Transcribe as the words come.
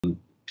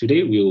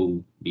Today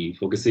we'll be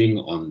focusing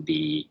on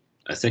the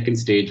second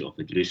stage of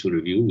a judicial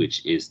review,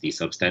 which is the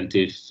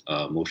substantive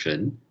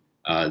motion.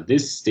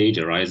 This stage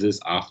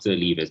arises after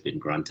leave has been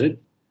granted,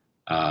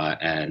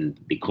 and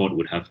the court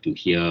would have to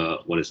hear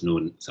what is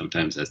known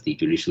sometimes as the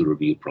judicial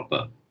review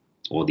proper,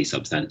 or the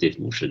substantive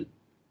motion.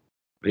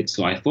 Right,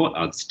 so I thought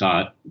I'd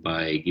start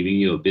by giving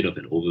you a bit of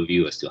an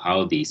overview as to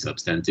how the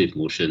substantive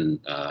motion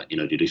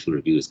in a judicial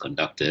review is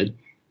conducted.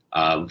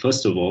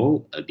 First of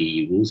all,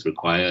 the rules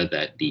require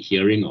that the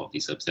hearing of the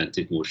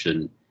substantive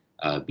motion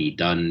be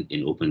done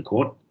in open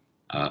court.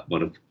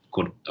 But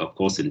of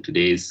course, in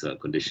today's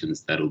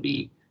conditions, that'll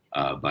be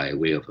by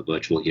way of a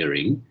virtual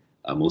hearing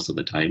most of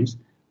the times.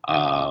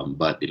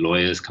 But the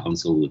lawyer's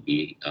counsel would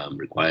be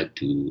required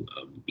to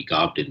be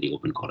garbed in the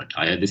open court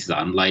attire. This is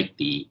unlike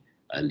the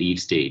leave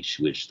stage,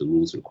 which the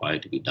rules require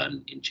to be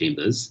done in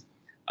chambers.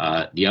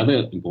 The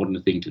other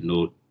important thing to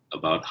note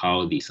about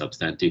how the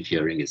substantive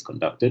hearing is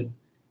conducted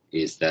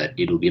is that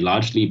it will be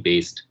largely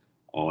based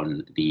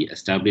on the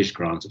established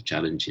grounds of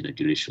challenge in a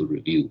judicial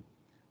review,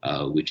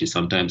 which is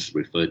sometimes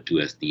referred to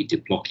as the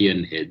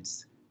Diplockian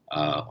heads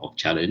of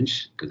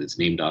challenge, because it's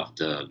named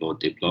after Lord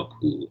Diplock,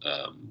 who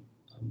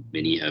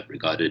many have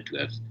regarded to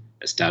have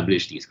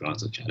established these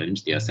grounds of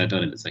challenge. They are set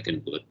out in the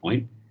second bullet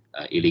point: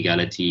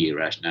 illegality,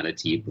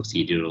 irrationality,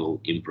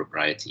 procedural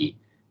impropriety,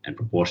 and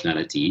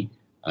proportionality.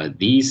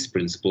 These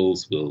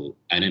principles will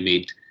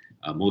animate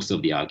most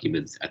of the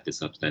arguments at the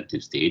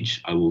substantive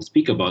stage. I will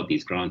speak about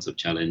these grounds of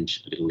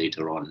challenge a little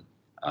later on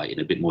in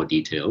a bit more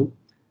detail.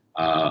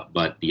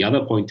 But the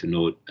other point to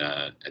note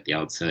at the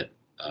outset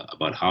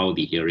about how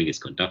the hearing is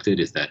conducted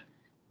is that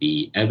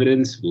the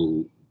evidence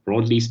will,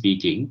 broadly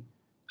speaking,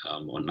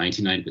 on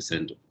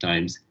 99% of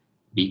times,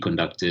 be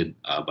conducted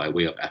by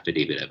way of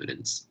affidavit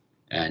evidence.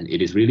 And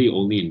it is really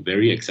only in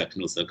very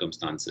exceptional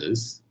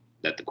circumstances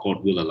that the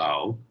court will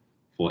allow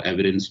for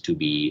evidence to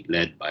be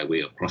led by way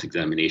of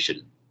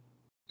cross-examination,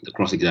 the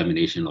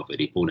cross-examination of a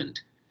deponent.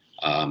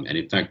 And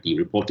in fact, the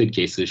reported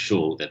cases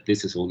show that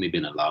this has only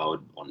been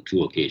allowed on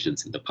 2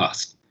 occasions in the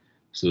past.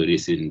 So it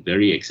is in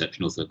very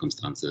exceptional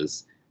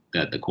circumstances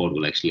that the court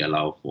will actually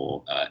allow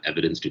for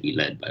evidence to be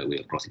led by way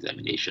of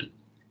cross-examination.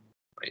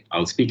 Right.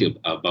 I'll speak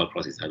about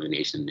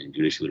cross-examination in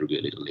judicial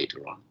review a little later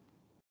on.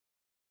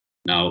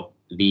 Now,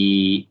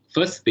 the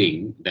first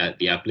thing that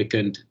the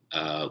applicant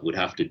would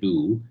have to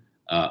do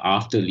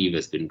after leave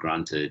has been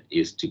granted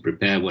is to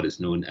prepare what is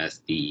known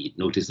as the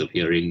notice of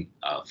hearing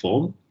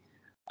form.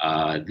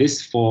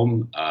 This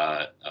form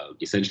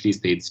essentially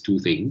states 2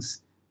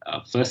 things.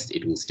 First,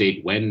 it will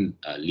state when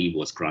leave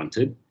was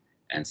granted,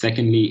 and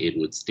secondly, it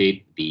would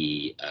state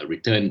the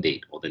return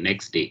date or the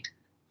next date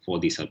for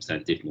the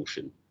substantive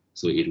motion.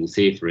 So it will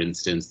say, for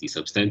instance, the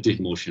substantive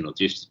motion of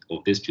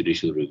this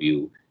judicial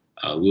review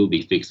will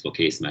be fixed for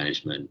case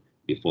management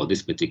before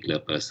this particular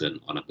person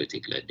on a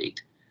particular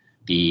date.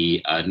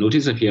 The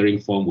notice of hearing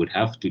form would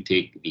have to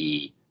take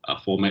the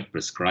format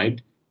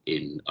prescribed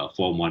in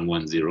Form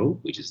 110,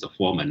 which is the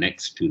form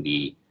annexed to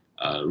the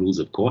rules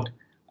of court.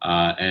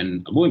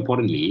 And more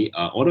importantly,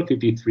 Order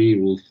 53,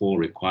 Rule 4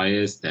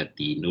 requires that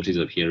the notice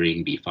of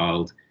hearing be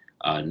filed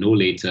no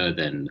later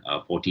than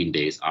 14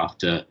 days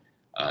after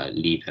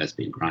leave has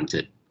been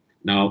granted.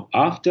 Now,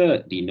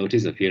 after the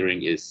notice of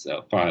hearing is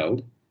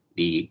filed,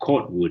 the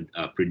court would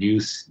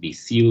produce the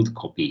sealed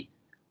copy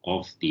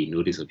of the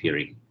notice of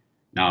hearing.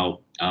 Now,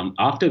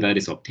 after that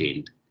is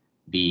obtained,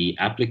 the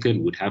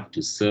applicant would have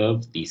to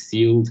serve the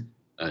sealed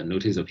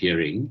notice of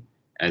hearing,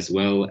 as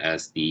well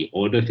as the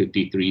Order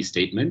 53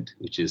 statement,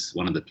 which is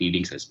one of the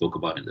pleadings I spoke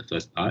about in the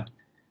first part,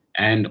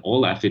 and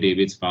all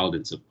affidavits filed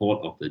in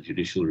support of the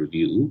judicial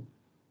review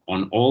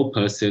on all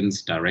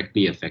persons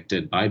directly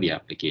affected by the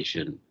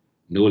application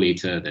no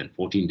later than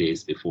 14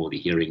 days before the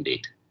hearing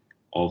date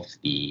of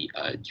the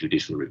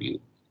judicial review.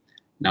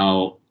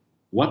 Now,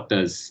 what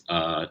does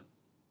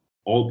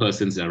all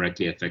persons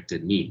directly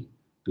affected mean?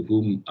 To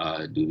whom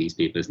do these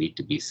papers need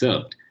to be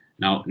served?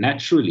 Now,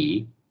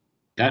 naturally,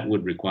 that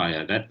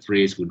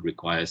phrase would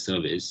require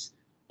service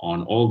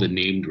on all the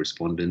named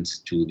respondents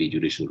to the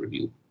judicial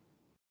review.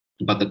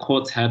 But the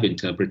courts have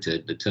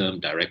interpreted the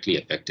term directly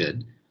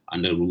affected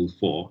under Rule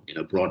 4 in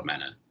a broad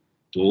manner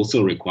to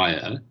also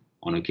require,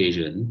 on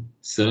occasion,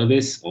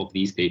 service of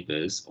these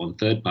papers on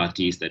third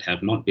parties that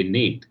have not been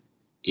named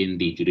in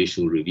the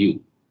judicial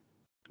review.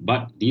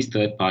 But these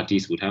third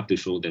parties would have to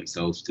show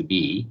themselves to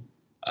be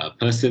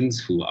persons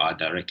who are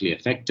directly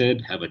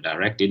affected, have a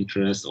direct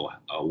interest, or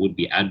would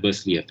be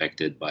adversely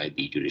affected by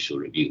the judicial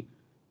review.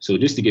 So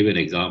just to give an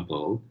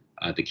example,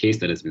 the case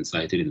that has been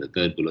cited in the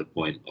 3rd bullet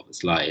point of the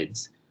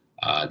slides,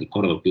 the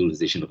Court of Appeal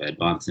decision of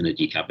Advanced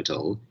Energy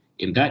Capital,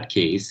 in that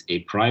case, a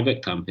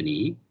private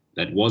company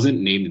that wasn't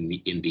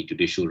named in the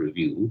judicial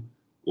review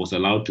was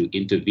allowed to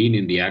intervene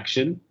in the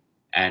action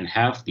and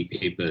have the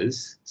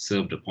papers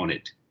served upon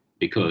it,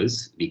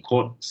 because the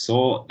court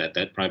saw that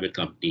that private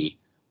company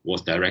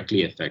was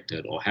directly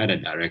affected or had a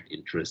direct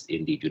interest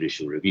in the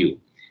judicial review.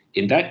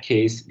 In that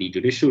case, the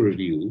judicial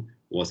review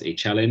was a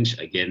challenge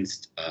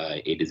against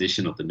a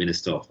decision of the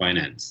Minister of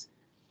Finance.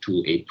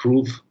 to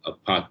approve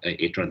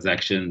a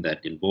transaction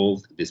that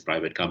involved this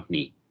private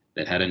company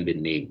that hadn't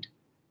been named.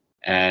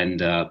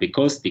 And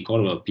because the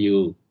Court of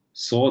Appeal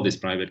saw this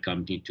private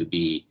company to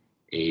be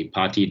a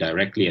party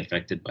directly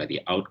affected by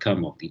the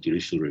outcome of the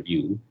judicial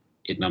review,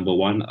 it, number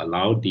one,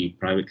 allowed the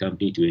private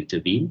company to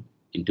intervene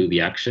into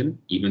the action,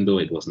 even though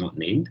it was not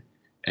named.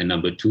 And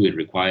number two, it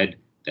required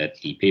that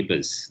the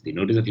papers, the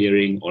notice of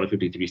hearing, Order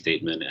 53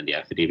 statement, and the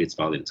affidavits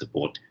filed in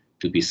support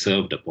to be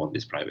served upon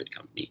this private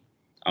company.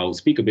 I'll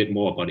speak a bit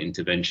more about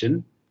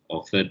intervention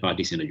of third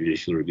parties in a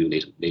judicial review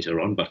later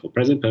on, but for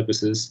present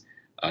purposes,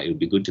 it would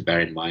be good to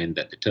bear in mind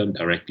that the term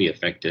directly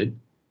affected,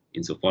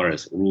 insofar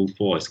as Rule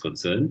 4 is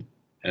concerned,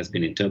 has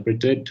been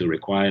interpreted to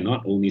require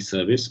not only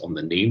service on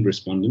the named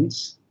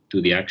respondents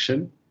to the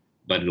action,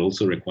 but it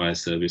also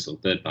requires service on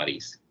third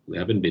parties who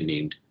haven't been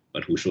named,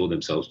 but who show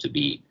themselves to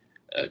be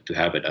to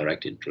have a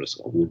direct interest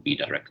or would be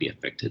directly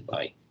affected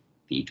by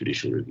the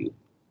judicial review.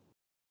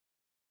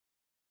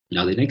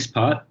 Now, the next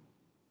part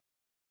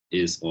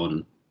is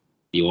on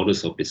the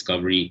orders of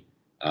discovery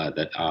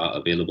that are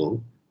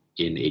available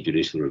in a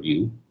judicial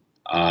review.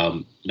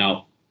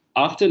 Now,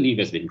 after leave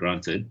has been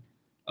granted,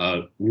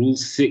 Rule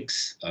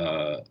 6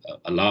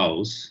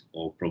 allows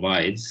or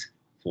provides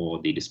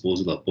for the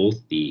disposal of both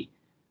the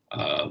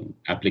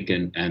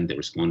applicant and the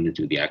respondent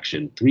to the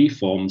action 3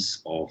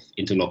 forms of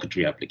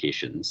interlocutory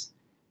applications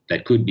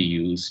that could be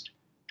used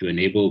to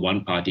enable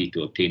one party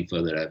to obtain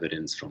further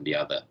evidence from the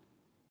other.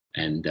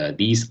 And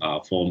these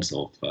are forms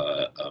of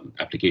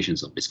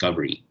applications of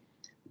discovery.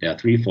 There are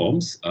 3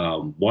 forms.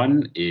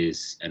 One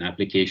is an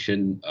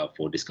application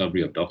for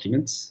discovery of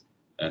documents.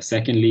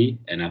 Secondly,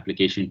 an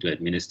application to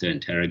administer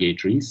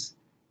interrogatories.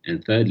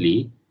 And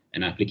thirdly,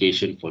 an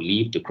application for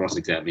leave to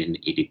cross-examine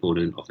a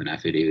deponent of an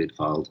affidavit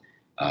filed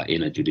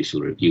in a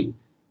judicial review.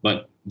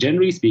 But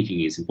generally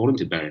speaking, it's important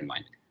to bear in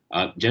mind,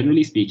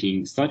 generally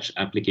speaking, such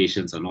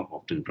applications are not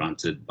often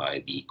granted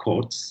by the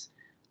courts.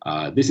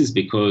 This is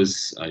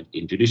because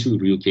in judicial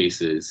review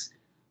cases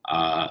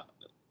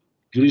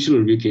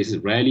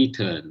rarely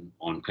turn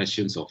on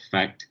questions of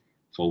fact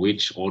for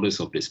which orders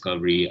of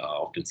discovery are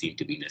often seen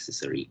to be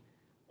necessary.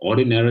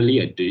 Ordinarily,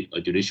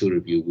 a judicial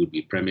review would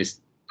be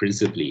premised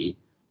principally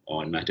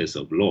on matters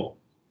of law.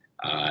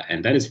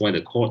 And that is why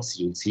the courts,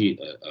 you'll see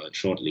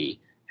shortly,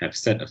 have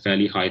set a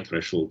fairly high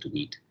threshold to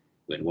meet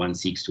when one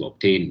seeks to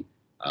obtain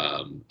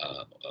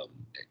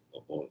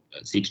or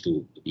seeks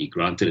to be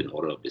granted an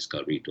order of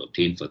discovery to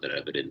obtain further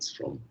evidence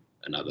from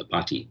another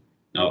party.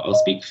 Now, I'll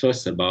speak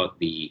first about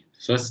the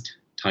first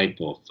type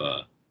of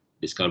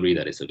discovery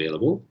that is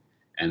available,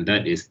 and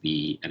that is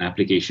an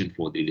application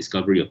for the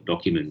discovery of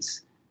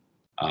documents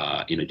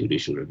in a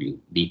judicial review.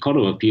 The Court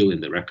of Appeal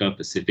in the Reka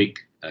Pacific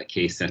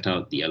case set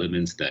out the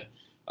elements that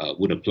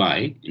would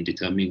apply in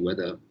determining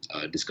whether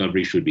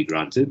discovery should be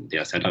granted. They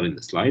are set out in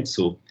the slides.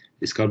 So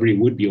discovery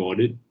would be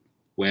ordered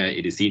where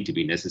it is seen to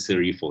be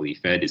necessary for the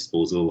fair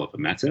disposal of a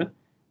matter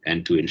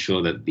and to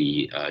ensure that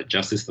the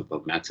justice of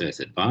the matter is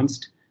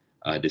advanced.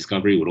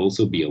 Discovery would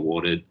also be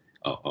ordered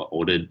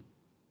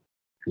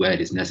where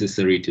it is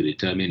necessary to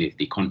determine if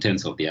the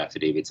contents of the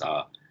affidavits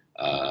are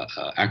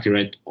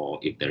accurate, or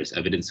if there is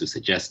evidence to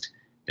suggest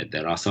that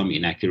there are some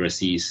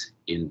inaccuracies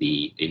in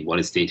what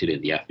is stated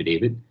in the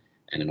affidavit,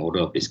 and an order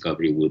of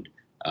discovery would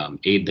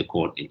aid the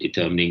court in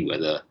determining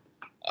whether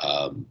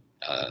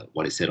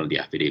what is said on the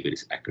affidavit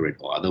is accurate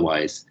or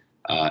otherwise.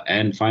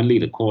 And finally,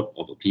 the Court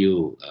of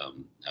Appeal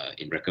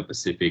in Reka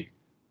Pacific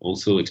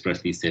also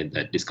expressly said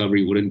that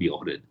discovery wouldn't be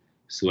ordered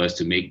so as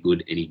to make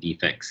good any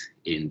defects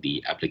in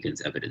the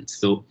applicant's evidence.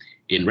 So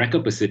in Reka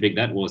Pacific,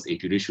 that was a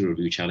judicial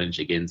review challenge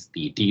against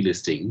the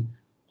delisting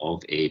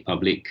of a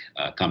public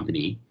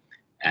company.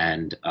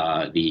 And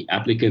the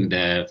applicant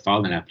there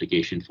filed an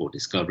application for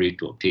discovery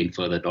to obtain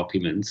further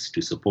documents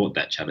to support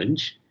that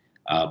challenge.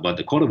 But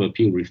the Court of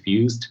Appeal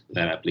refused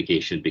that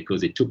application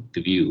because it took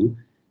the view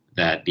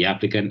that the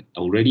applicant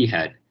already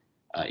had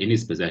in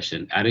his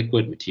possession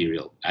adequate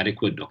material,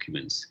 adequate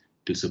documents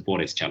to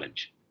support his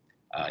challenge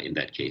in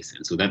that case.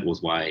 And so that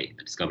was why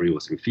the discovery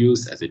was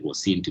refused, as it was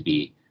seen to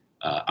be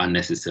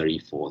unnecessary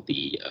for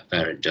the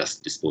fair and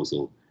just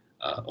disposal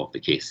of the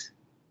case.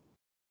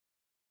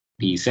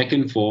 The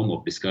second form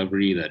of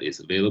discovery that is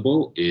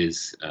available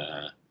is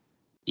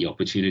the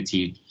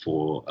opportunity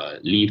for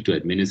leave to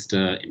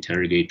administer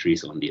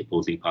interrogatories on the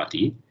opposing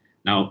party.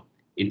 Now,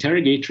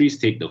 interrogatories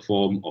take the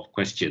form of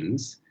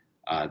questions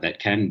that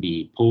can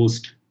be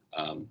posed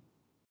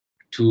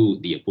to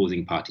the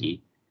opposing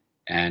party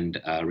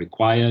and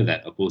require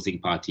that opposing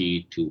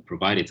party to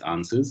provide its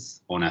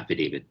answers on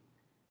affidavit.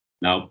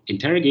 Now,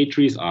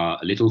 interrogatories are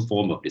a little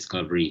form of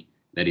discovery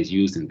that is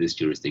used in this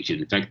jurisdiction.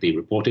 In fact, the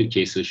reported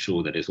cases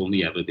show that it's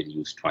only ever been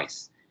used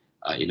twice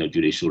in a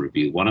judicial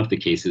review. One of the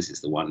cases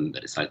is the one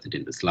that is cited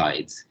in the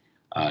slides,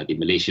 the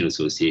Malaysian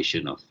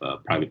Association of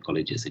Private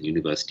Colleges and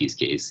Universities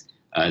case.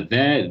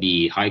 There,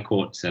 the High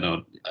Court set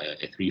out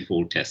a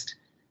threefold test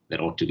that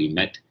ought to be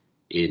met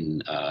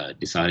in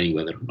deciding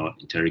whether or not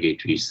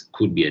interrogatories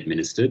could be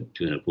administered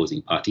to an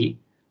opposing party.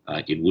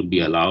 It would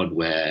be allowed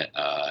where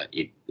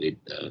it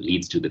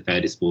leads to the fair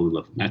disposal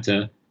of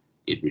matter,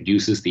 It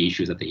reduces the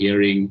issues at the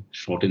hearing,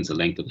 shortens the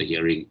length of the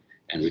hearing,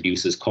 and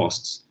reduces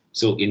costs.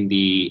 So in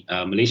the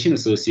Malaysian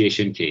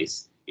Association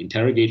case,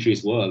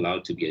 interrogatories were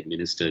allowed to be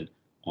administered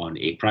on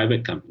a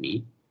private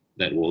company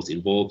that was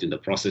involved in the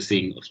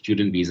processing of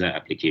student visa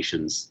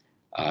applications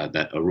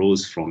that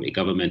arose from a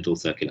governmental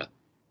circular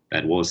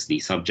that was the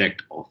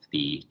subject of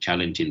the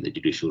challenge in the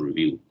judicial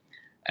review.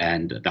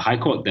 And the High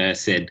Court there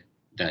said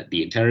that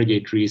the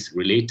interrogatories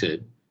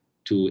related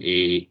to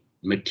a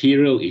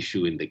material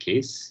issue in the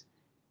case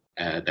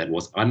that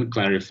was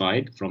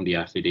unclarified from the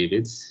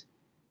affidavits,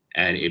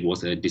 and it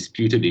was a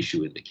disputed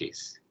issue in the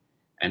case.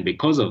 And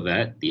because of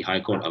that, the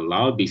High Court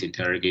allowed these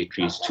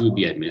interrogatories to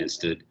be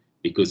administered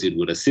because it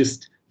would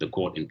assist the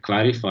court in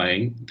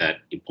clarifying that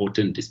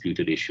important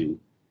disputed issue.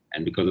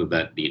 And because of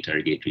that, the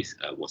interrogatories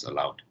was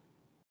allowed.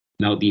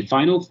 Now, the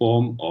final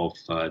form of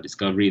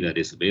discovery that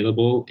is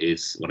available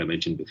is what I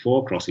mentioned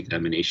before,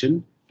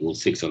 cross-examination. Rule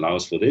 6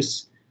 allows for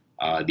this.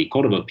 The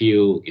Court of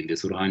Appeal in the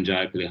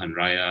Suruhanjaya, Pilihan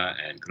Raya,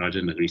 and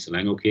Kerajaan Negeri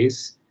Selangor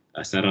case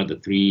set out the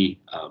three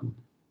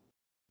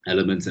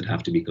elements that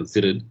have to be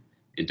considered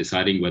in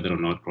deciding whether or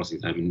not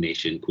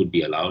cross-examination could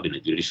be allowed in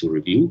a judicial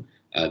review.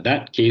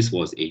 That case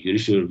was a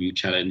judicial review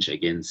challenge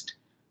against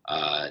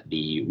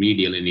the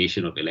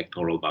redelineation of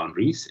electoral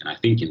boundaries. And I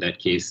think in that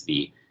case,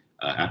 the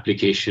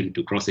application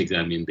to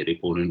cross-examine the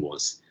deponent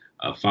was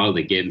filed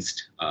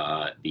against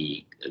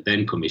the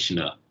then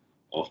commissioner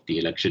of the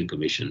Election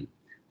Commission.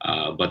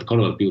 But the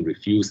Court of Appeal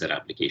refused that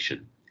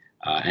application.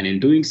 And in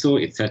doing so,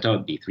 it set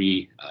out the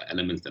three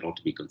elements that ought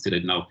to be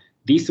considered. Now,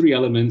 these three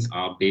elements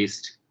are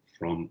based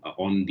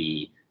on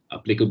the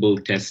applicable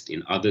test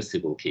in other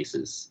civil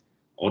cases.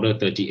 Order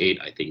 38,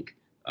 I think,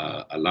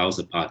 allows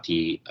a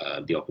party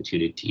the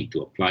opportunity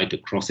to apply to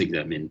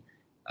cross-examine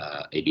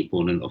a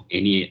deponent of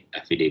any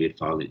affidavit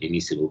filed in any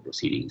civil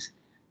proceedings.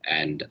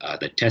 And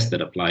the test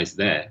that applies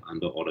there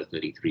under Order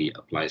 33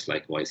 applies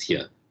likewise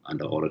here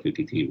under Order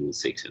 53, Rule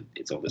 6, and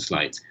it's on the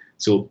slides.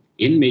 So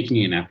in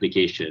making an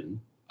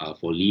application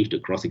for leave to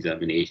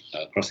cross-examine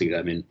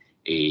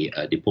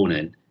a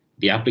deponent,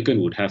 the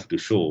applicant would have to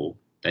show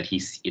that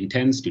he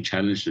intends to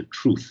challenge the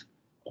truth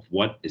of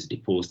what is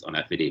deposed on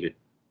affidavit.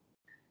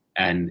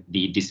 And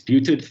the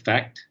disputed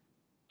fact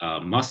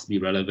must be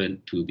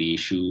relevant to the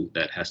issue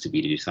that has to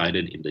be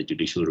decided in the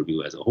judicial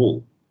review as a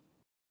whole.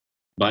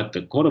 But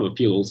the Court of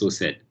Appeal also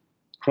said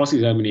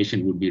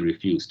cross-examination would be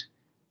refused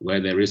where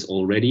there is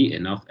already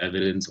enough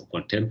evidence or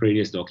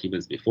contemporaneous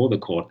documents before the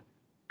court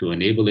to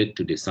enable it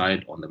to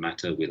decide on the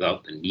matter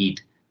without the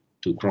need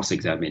to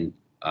cross-examine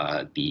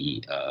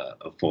the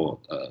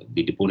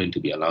deponent to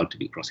be allowed to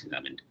be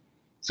cross-examined.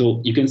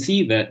 So you can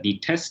see that the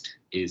test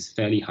is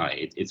fairly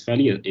high. It's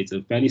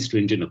a fairly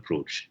stringent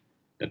approach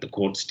that the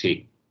courts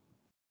take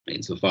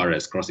insofar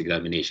as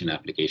cross-examination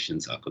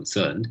applications are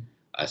concerned.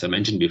 As I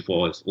mentioned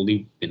before, it's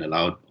only been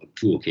allowed on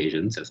 2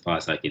 occasions, as far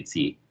as I can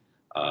see,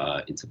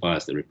 insofar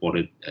as the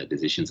reported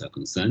decisions are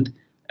concerned.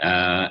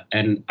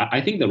 And I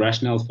think the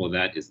rationale for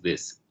that is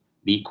this.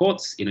 The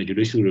courts in a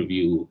judicial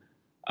review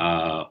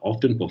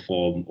often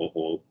perform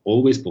or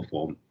always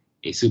perform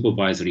a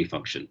supervisory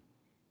function.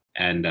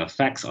 And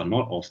facts are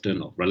not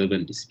often of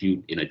relevant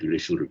dispute in a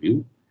judicial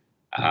review.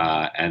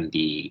 And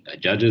the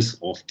judges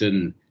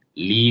often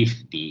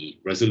leave the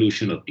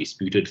resolution of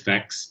disputed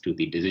facts to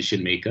the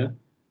decision maker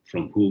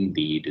from whom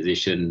the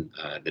decision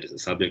that is the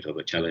subject of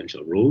a challenge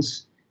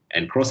arose.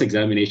 And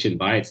cross-examination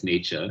by its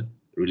nature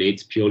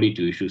relates purely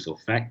to issues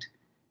of fact.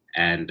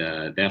 And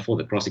therefore,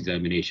 the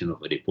cross-examination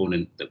of a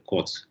deponent, the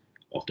courts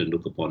often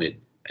look upon it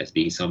as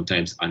being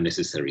sometimes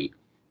unnecessary.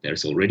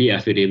 There's already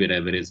affidavit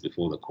evidence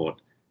before the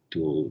court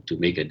to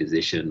make a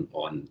decision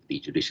on the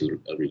judicial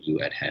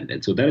review at hand.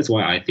 And so that is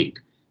why I think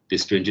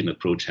this stringent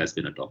approach has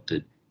been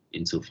adopted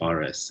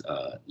insofar as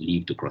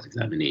leave to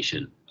cross-examine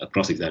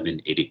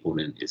a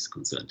deponent is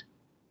concerned.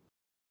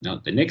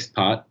 Now, the next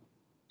part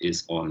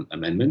is on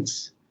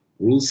amendments.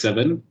 Rule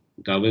 7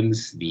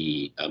 governs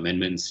the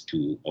amendments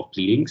of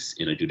pleadings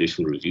in a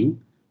judicial review.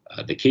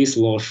 The case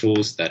law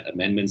shows that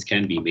amendments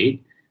can be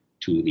made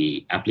to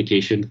the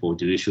application for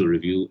judicial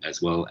review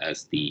as well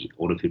as the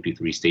Order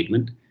 53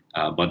 statement,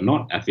 but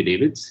not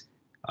affidavits,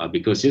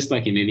 because just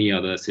like in any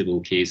other civil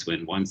case,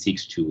 when one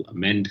seeks to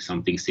amend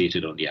something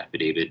stated on the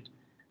affidavit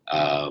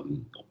or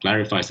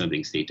clarify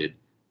something stated,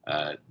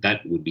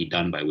 that would be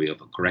done by way of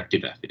a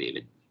corrective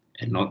affidavit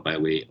and not by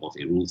way of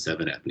a Rule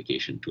 7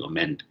 application to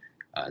amend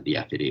the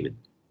affidavit.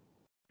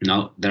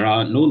 Now, there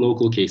are no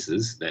local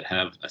cases that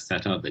have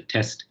set out the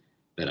test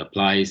that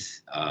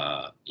applies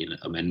in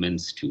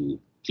amendments to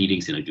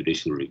pleadings in a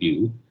judicial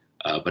review,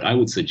 but I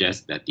would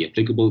suggest that the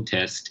applicable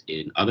test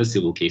in other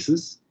civil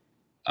cases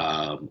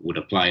would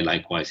apply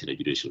likewise in a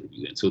judicial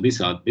review. And so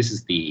this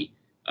is the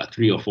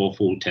 3 or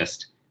 4-fold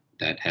test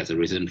that has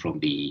arisen from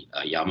the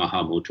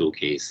Yamaha Motor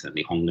case and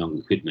the Hong Leong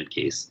equipment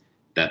case,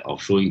 that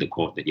of showing the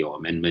court that your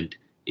amendment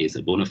is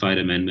a bona fide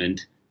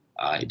amendment,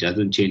 it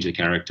doesn't change the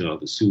character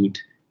of the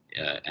suit,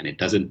 and it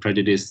doesn't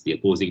prejudice the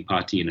opposing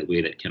party in a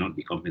way that cannot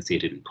be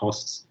compensated in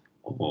costs,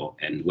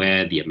 and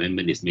where the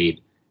amendment is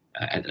made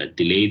at a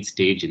delayed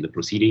stage in the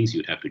proceedings,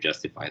 you'd have to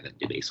justify that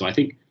delay. So I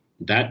think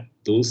that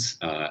those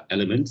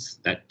elements,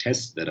 that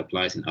test that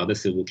applies in other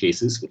civil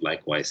cases would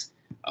likewise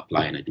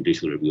apply in a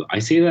judicial review. I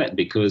say that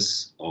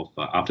because of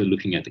after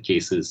looking at the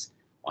cases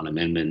on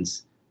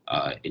amendments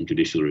in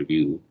judicial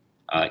review,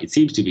 it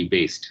seems to be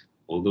based,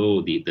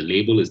 although the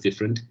label is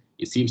different,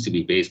 it seems to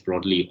be based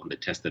broadly on the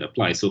test that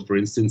applies. So for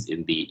instance,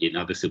 in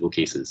other civil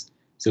cases,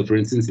 so for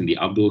instance, in the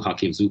Abdul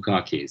Hakim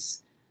Zukar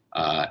case,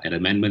 an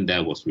amendment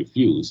there was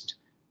refused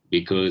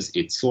because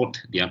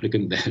the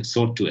applicant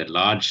sought to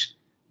enlarge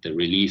the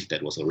relief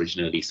that was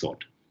originally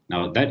sought.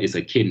 Now, that is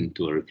akin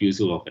to a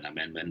refusal of an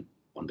amendment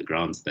on the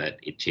grounds that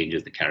it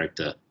changes the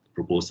character, the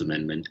proposed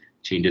amendment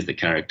changes the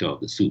character of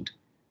the suit.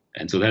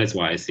 And so that is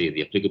why I say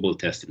the applicable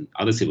test in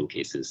other civil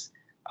cases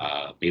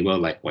may well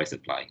likewise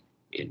apply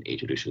in a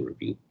judicial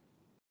review.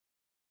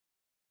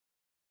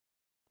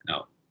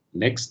 Now,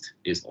 next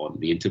is on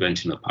the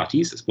intervention of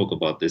parties. I spoke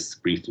about this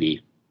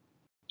briefly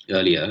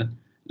earlier.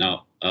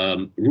 Now,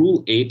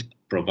 Rule 8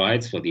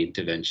 provides for the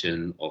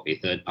intervention of a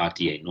third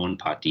party, a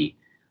non-party,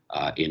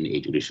 in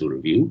a judicial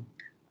review.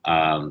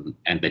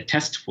 And the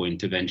test for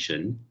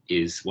intervention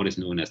is what is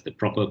known as the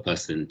proper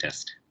person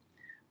test.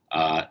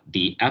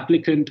 The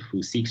applicant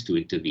who seeks to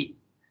intervene,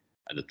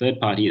 the third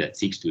party that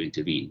seeks to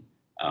intervene,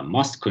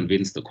 must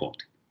convince the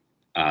court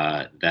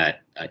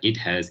that it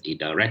has a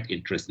direct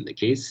interest in the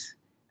case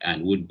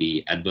and would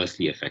be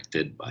adversely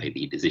affected by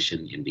the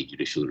decision in the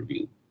judicial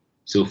review.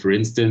 So for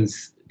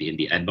instance, in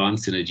the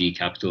advanced synergy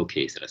capital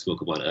case that I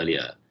spoke about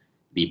earlier,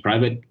 the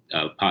private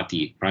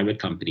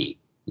company,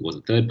 who was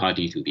a third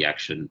party to the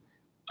action,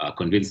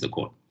 convinced the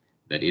court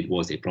that it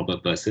was a proper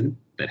person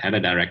that had a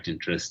direct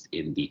interest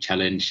in the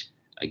challenge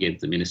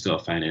against the Minister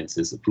of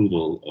Finance's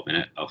approval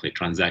of a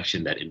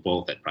transaction that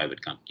involved that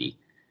private company.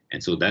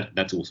 And so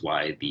that was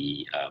why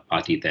the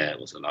party there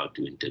was allowed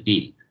to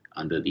intervene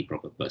under the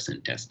proper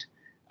person test.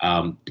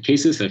 The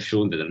cases have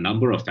shown that a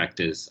number of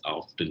factors are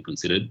often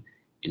considered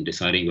in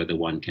deciding whether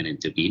one can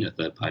intervene, a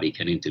third party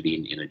can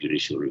intervene in a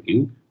judicial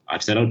review.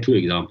 I've set out two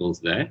examples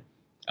there.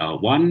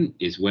 One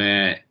is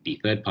where the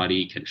third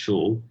party can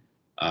show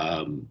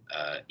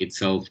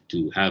itself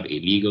to have a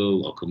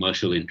legal or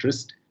commercial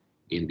interest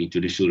in the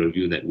judicial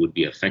review that would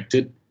be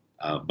affected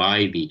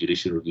by the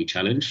judicial review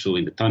challenge. So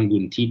in the Tan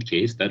Boon Teet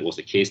case, that was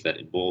a case that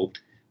involved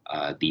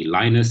the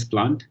Linus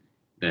plant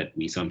that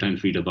we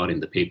sometimes read about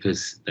in the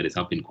papers that is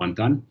up in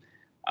Kuantan.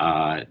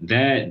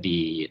 There,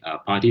 the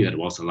party that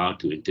was allowed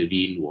to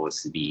intervene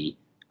was the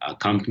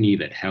company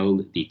that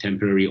held the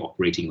temporary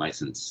operating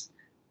license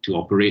to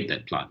operate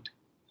that plant.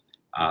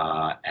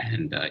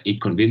 And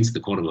it convinced the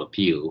Court of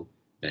Appeal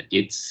that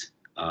its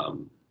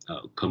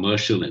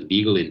commercial and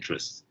legal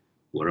interests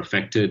were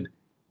affected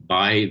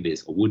by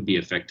this, or would be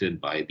affected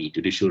by the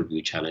judicial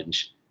review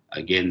challenge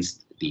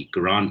against the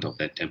grant of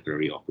that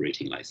temporary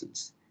operating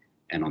license.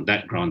 And on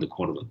that ground, the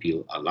Court of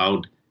Appeal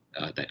allowed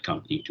that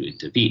company to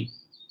intervene.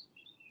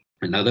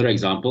 Another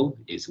example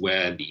is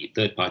where the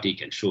third party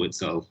can show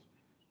itself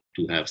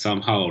to have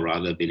somehow or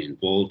rather been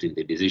involved in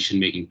the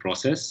decision-making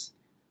process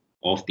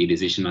of the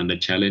decision under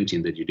challenge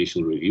in the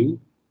judicial review.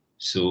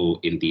 So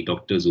in the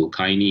Dr.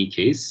 Zulkarnaini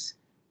case,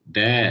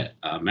 there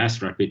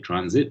Mass Rapid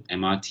Transit,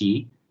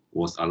 MRT,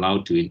 was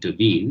allowed to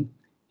intervene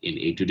in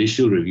a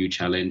judicial review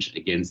challenge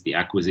against the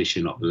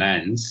acquisition of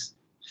lands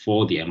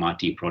for the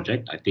MRT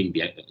project. I think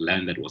the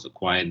land that was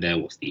acquired there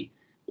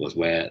was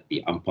where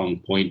the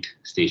Ampang Point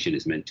station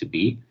is meant to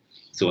be.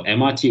 So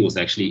MRT was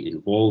actually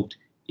involved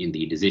in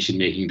the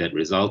decision-making that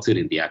resulted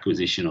in the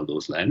acquisition of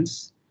those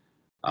lands.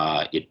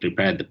 It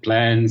prepared the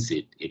plans,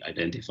 it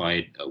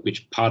identified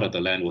which part of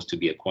the land was to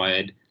be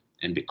acquired.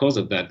 And because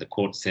of that, the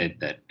court said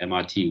that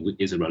MRT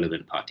is a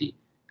relevant party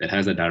that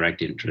has a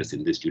direct interest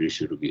in this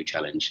judicial review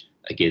challenge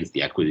against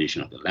the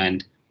acquisition of the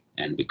land.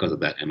 And because of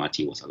that,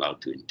 MRT was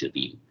allowed to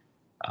intervene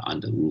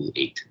under Rule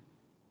 8.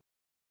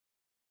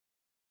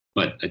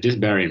 But just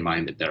bear in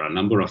mind that there are a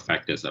number of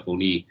factors. I've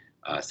only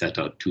set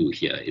out two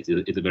here.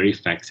 It's a very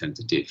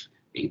fact-sensitive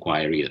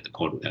inquiry that the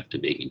court would have to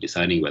make in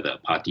deciding whether a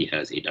party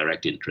has a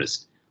direct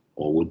interest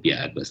or would be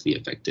adversely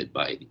affected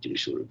by the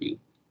judicial review.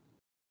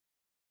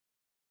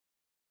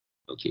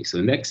 Okay, so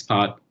the next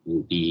part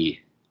will be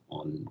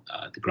on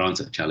the grounds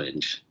of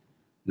challenge.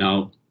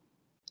 Now,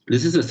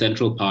 this is a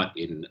central part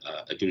in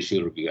a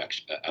judicial review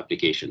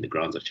application, the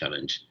grounds of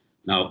challenge.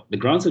 Now, the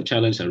grounds of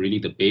challenge are really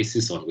the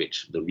basis on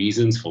which the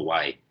reasons for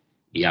why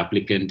the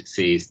applicant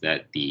says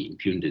that the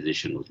impugned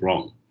decision was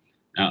wrong.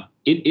 Now,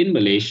 in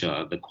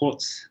Malaysia, the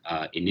courts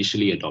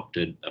initially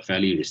adopted a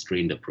fairly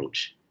restrained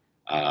approach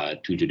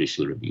to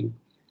judicial review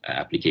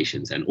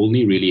applications and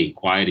only really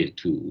inquired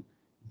into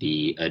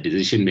the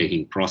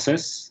decision-making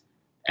process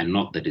and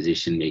not the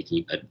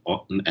decision-making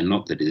and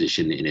not the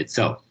decision in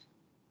itself.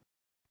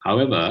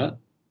 However,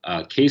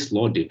 case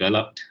law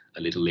developed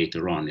a little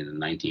later on in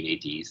the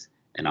 1980s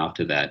and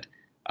after that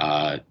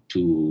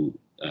to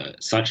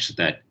such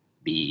that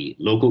the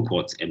local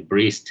courts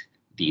embraced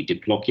the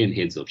Diplockian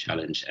heads of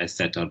challenge as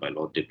set out by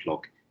Lord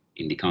Diplock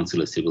in the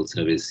Council of Civil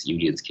Service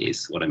Unions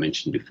case, what I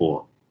mentioned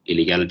before,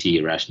 illegality,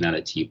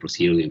 irrationality,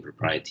 procedural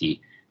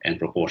impropriety, and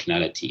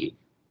proportionality.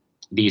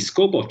 The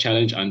scope of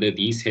challenge under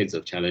these heads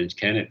of challenge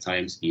can at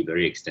times be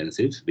very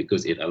extensive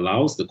because it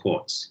allows the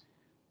courts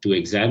to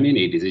examine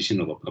a decision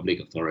of a public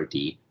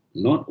authority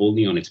not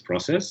only on its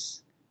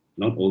process,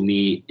 not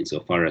only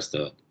insofar as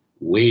the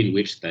way in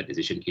which that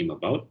decision came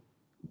about,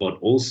 but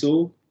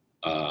also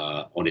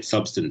on its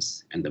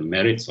substance and the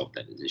merits of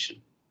that decision.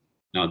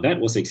 Now, that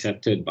was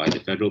accepted by the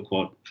federal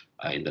court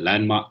in the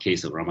landmark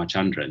case of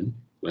Ramachandran,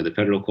 where the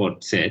federal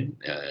court said,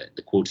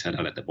 the quote set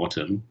out at the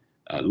bottom,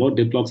 Lord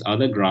Diplock's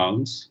other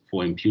grounds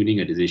for impugning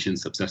a decision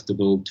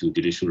susceptible to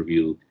judicial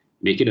review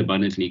make it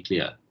abundantly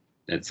clear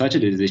that such a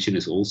decision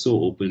is also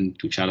open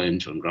to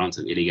challenge on grounds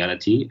of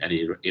illegality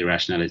and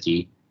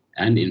irrationality,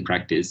 and in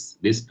practice,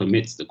 this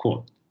permits the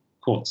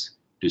courts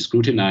to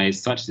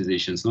scrutinize such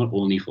decisions not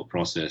only for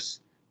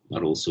process,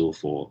 but also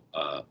for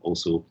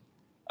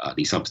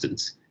the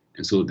substance.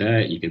 And so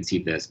there you can see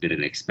there's been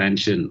an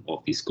expansion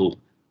of the scope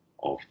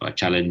of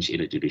challenge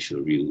in a judicial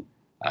review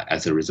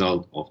as a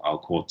result of our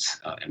courts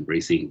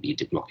embracing the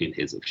Diplockian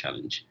heads of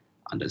challenge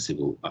under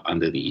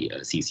the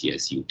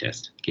CCSU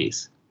test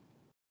case.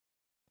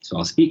 So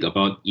I'll speak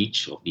about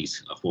each of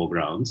these four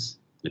grounds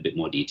in a bit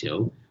more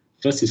detail.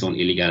 First is on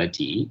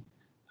illegality.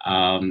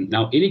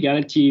 Now,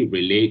 illegality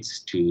relates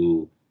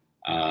to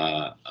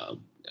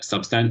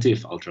substantive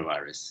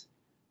ultravirus.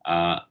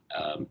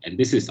 And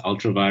this is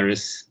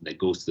ultravirus that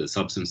goes to the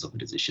substance of a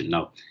decision.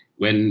 Now,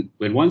 when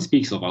one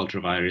speaks of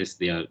ultravirus,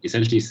 they are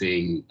essentially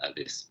saying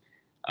this.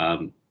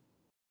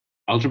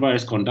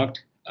 Ultravirus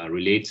conduct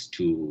relates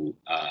to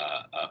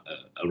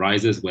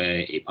arises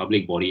where a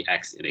public body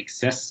acts in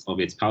excess of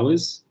its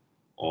powers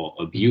or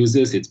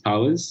abuses its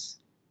powers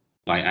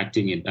by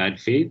acting in bad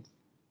faith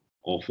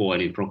or for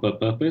an improper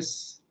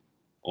purpose,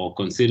 or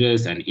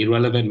considers an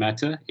irrelevant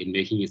matter in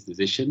making its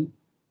decision,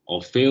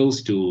 or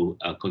fails to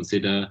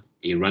consider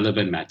a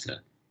relevant matter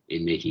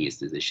in making its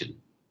decision.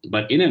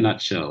 But in a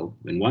nutshell,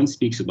 when one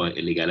speaks about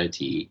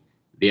illegality,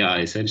 they are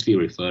essentially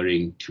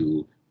referring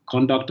to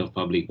conduct of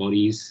public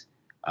bodies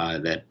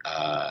that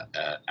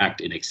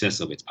act in excess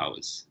of its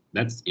powers.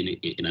 That's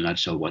in a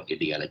nutshell what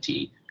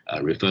illegality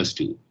refers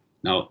to.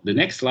 Now, the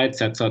next slide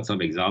sets out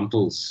some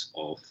examples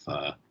of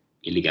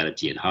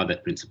illegality and how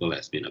that principle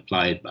has been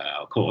applied by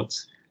our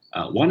courts.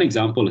 One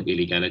example of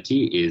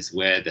illegality is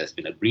where there's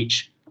been a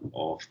breach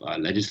of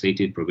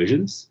legislative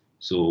provisions.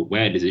 So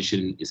where a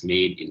decision is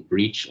made in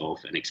breach of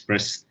an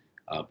express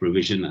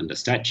provision under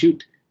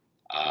statute,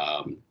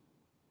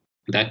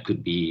 that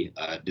could be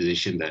a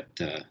decision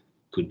that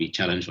could be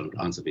challenged on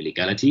grounds of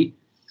illegality.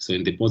 So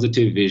in the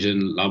Positive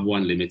Vision Lab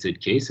 1 Limited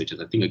case, which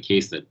is I think a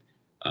case that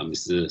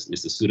Mr.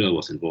 Sudhar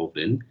was involved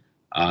in,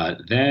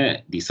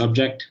 there the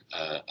subject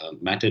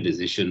matter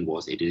decision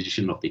was a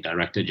decision of the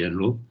Director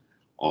General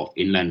of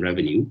Inland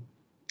Revenue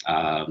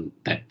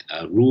that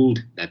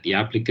ruled that the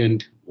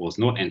applicant was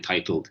not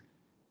entitled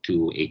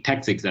to a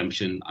tax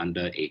exemption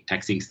under a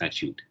taxing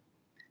statute.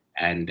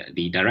 And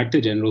the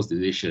Director General's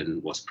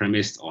decision was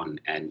premised on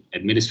an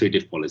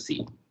administrative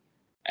policy.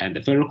 And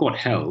the federal court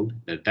held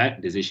that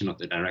that decision of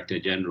the Director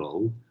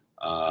General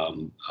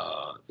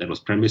that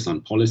was premised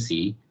on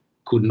policy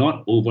could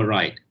not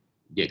override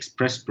the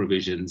express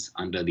provisions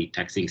under the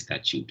taxing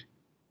statute.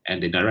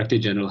 And the Director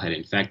General had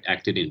in fact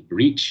acted in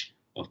breach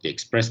of the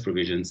express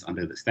provisions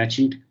under the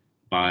statute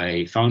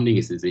by founding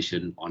his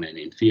decision on an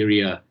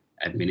inferior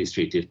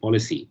administrative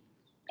policy.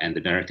 And the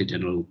Director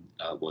General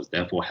was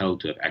therefore held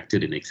to have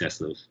acted in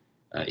excess of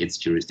its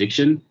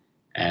jurisdiction,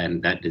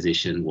 and that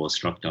decision was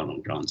struck down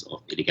on grounds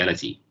of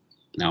illegality.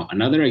 Now,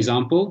 another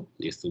example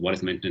is what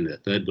is mentioned in the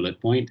third bullet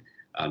point,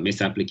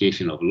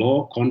 misapplication of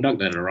law, conduct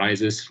that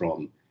arises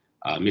from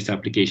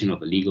misapplication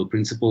of a legal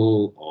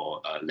principle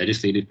or a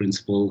legislative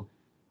principle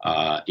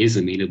is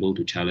amenable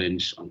to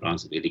challenge on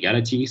grounds of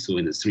illegality. So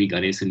in the Sri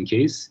Ganesan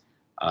case,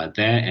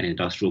 there an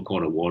industrial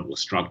court award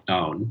was struck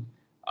down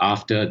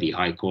after the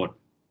High Court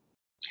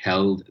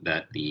held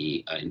that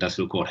the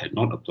industrial court had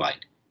not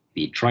applied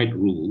the trite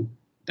rule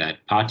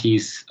that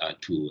parties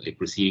to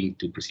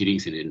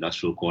proceedings in the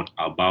industrial court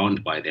are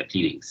bound by their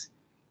pleadings.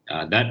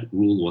 That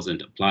rule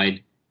wasn't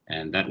applied,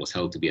 and that was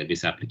held to be a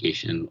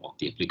misapplication of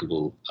the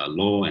applicable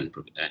law and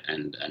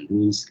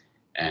rules,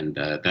 and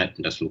that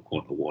industrial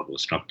court award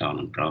was struck down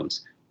on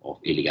grounds of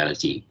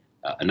illegality.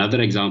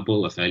 Another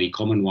example, a fairly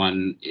common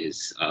one,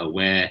 is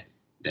where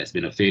there's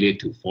been a failure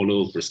to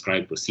follow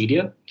prescribed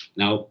procedure.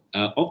 Now,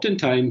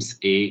 oftentimes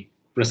a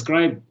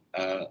prescribed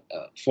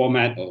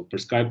format or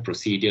prescribed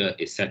procedure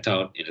is set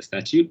out in a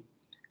statute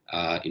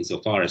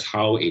insofar as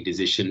how a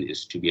decision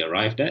is to be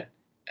arrived at,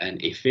 and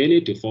a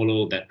failure to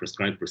follow that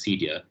prescribed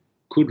procedure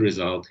could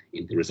result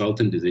in the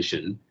resultant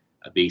decision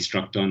being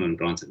struck down on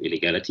grounds of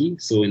illegality.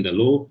 So in the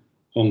Lo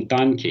Hong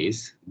Tan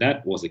case,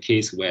 that was a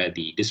case where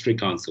the district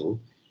council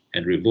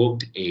had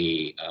revoked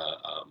a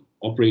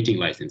operating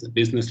license, a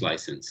business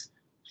license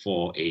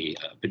for a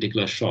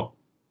particular shop.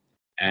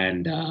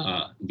 And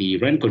the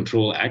Rent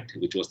Control Act,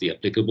 which was the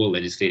applicable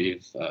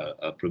legislative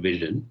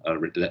provision,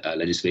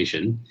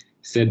 legislation,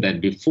 said that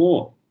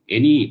before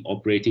any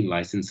operating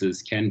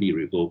licenses can be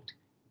revoked,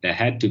 there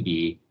had to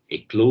be a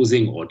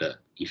closing order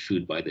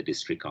issued by the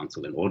district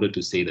council in order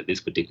to say that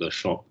this particular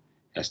shop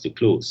has to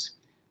close.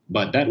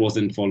 But that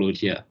wasn't followed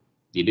here.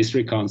 The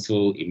district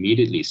council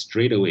immediately,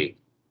 straight away,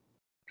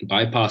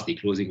 bypassed the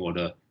closing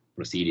order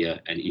procedure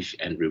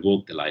and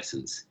revoked the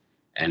license.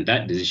 And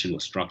that decision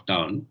was struck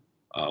down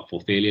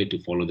for failure to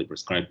follow the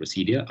prescribed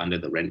procedure under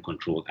the Rent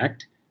Control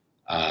Act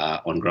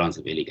on grounds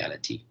of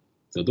illegality.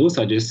 So those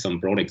are just some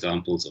broad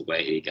examples of where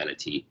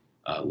illegality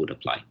would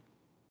apply.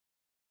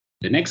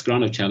 The next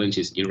ground of challenge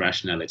is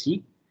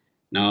irrationality.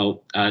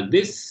 Now,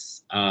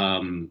 this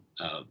ground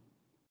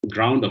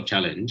of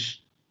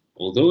challenge,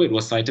 although it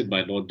was cited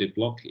by Lord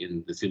Diplock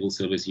in the Civil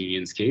Service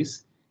Union's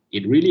case,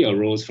 it really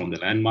arose from the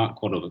landmark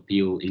Court of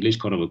Appeal, English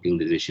Court of Appeal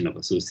decision of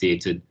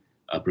Associated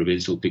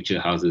Provincial Picture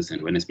Houses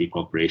and Wednesbury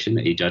Corporation,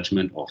 a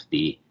judgment of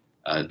the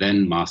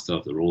then Master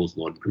of the Rolls,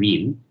 Lord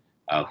Green,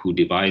 who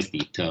devised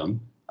the term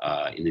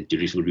in the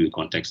judicial review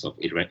context of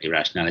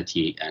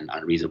irrationality and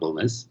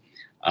unreasonableness.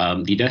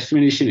 The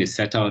definition is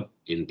set out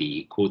in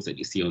the quotes that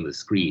you see on the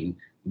screen,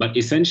 but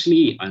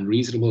essentially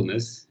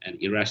unreasonableness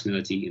and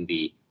irrationality in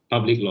the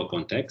public law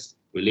context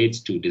relates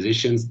to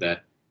decisions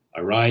that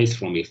arise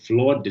from a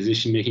flawed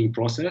decision-making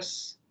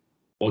process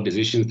or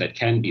decisions that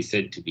can be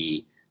said to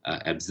be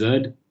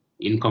absurd,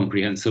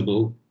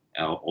 incomprehensible,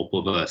 or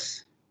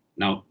perverse.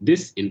 Now,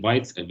 this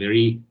invites a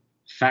very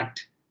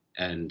fact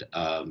and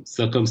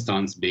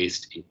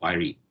circumstance-based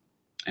inquiry.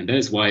 And that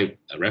is why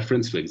a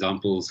reference to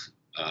examples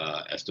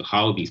as to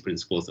how these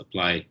principles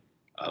apply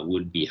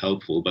would be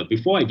helpful. But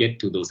before I get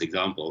to those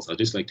examples, I'd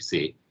just like to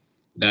say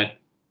that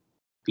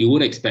you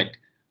would expect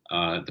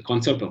the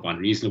concept of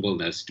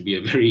unreasonableness to be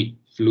a very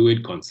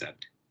fluid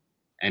concept.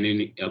 And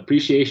in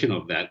appreciation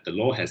of that, the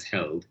law has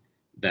held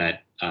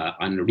that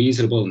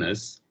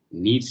unreasonableness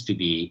needs to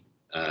be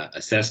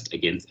assessed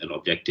against an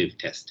objective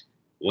test.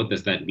 What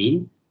does that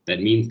mean?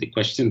 That means the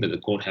question that the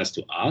court has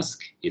to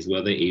ask is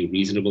whether a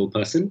reasonable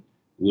person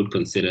would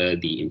consider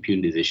the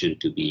impugned decision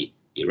to be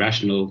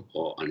irrational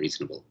or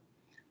unreasonable.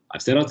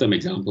 I've set out some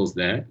examples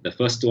there. The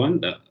first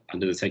one,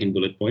 under the second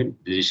bullet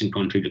point, decision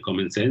contrary to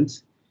common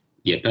sense.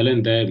 The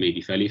appellant there may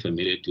be fairly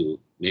familiar to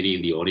many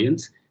in the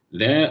audience.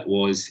 There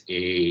was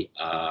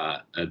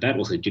that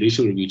was a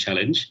judicial review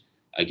challenge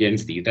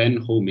against the then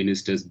Home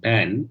Minister's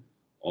ban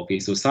of a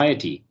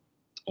society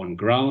on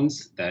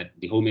grounds that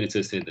the Home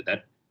Minister said that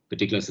that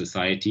particular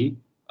society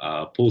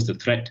posed a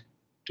threat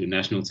to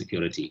national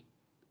security.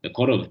 The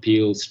Court of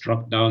Appeal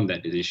struck down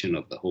that decision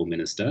of the Home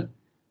Minister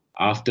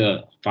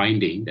after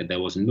finding that there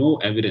was no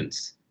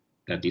evidence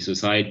that the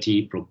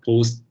society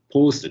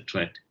posed a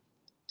threat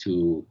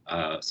to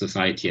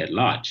society at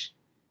large.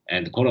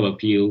 And the Court of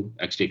Appeal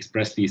actually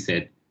expressly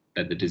said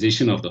that the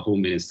decision of the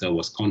Home Minister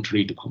was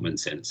contrary to common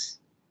sense.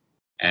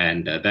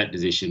 And that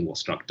decision was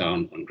struck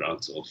down on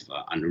grounds of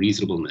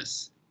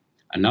unreasonableness.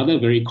 Another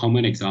very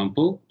common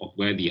example of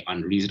where the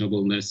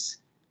unreasonableness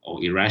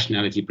or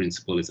irrationality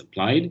principle is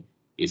applied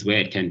is where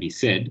it can be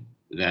said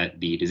that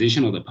the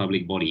decision of the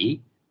public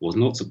body was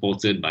not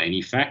supported by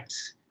any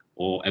facts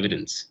or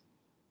evidence.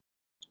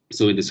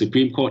 So in the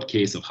Supreme Court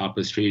case of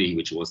Harper's Trading,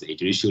 which was a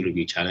judicial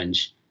review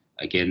challenge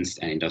against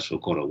an industrial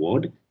court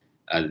award,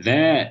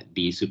 there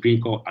the Supreme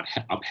Court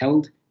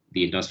upheld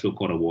the industrial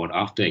court award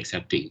after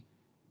accepting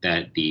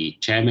that the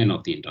chairman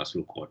of the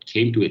industrial court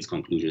came to its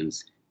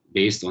conclusions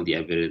based on the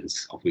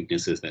evidence of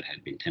witnesses that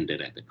had been tendered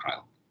at the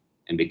trial.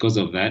 And because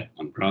of that,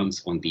 on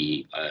grounds on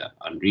the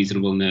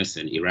unreasonableness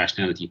and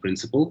irrationality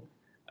principle,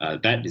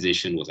 that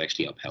decision was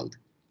actually upheld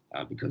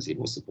because it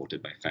was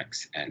supported by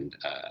facts and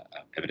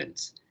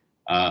evidence.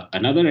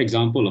 Another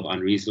example of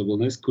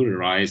unreasonableness could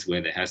arise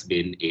where there has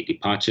been a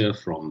departure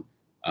from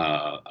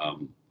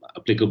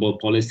applicable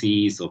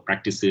policies or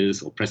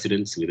practices or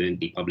precedents within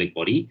the public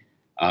body.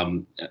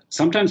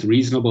 Sometimes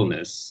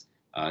reasonableness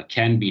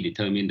can be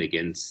determined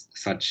against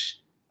such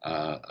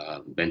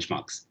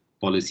benchmarks,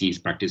 policies,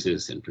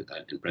 practices, and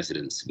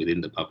precedents within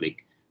the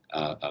public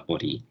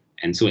body.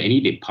 And so any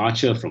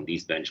departure from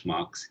these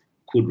benchmarks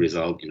could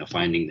result in a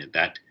finding that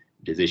that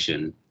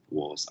decision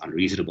was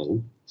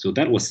unreasonable. So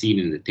that was seen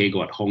in the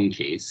Tegot Hong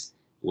case,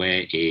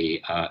 where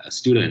a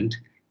student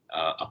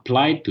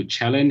applied to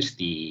challenge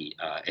the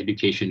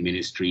Education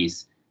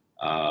Ministry's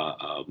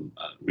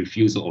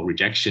refusal or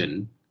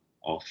rejection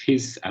of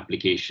his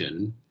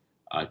application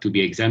to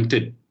be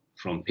exempted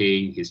from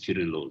paying his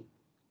student loan.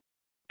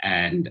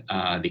 And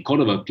the Court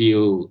of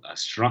Appeal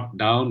struck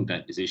down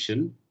that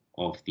decision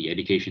of the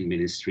Education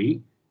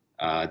Ministry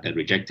that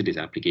rejected his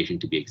application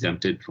to be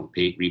exempted from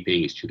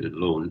repaying his student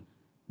loan,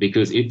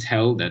 because it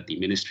held that the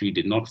ministry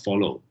did not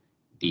follow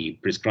the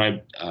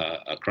prescribed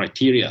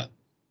criteria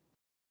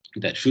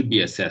that should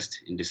be assessed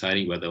in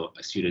deciding whether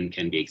a student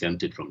can be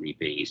exempted from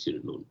repaying his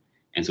student loan.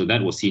 And so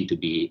that was seen to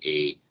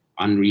be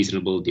an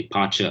unreasonable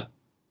departure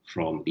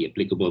from the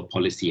applicable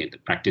policy and the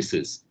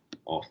practices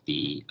of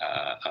the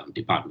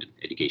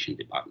education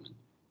department.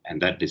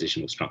 And that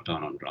decision was struck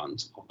down on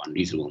grounds of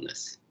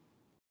unreasonableness.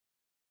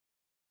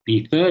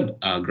 The third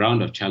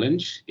ground of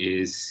challenge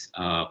is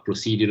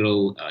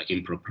procedural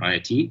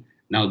impropriety.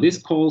 Now, this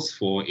calls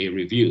for a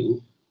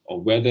review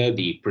of whether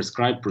the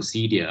prescribed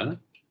procedure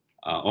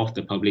of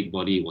the public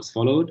body was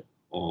followed,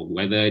 or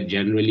whether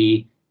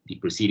generally the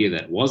procedure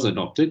that was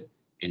adopted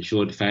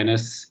ensured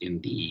fairness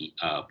in the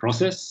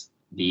process.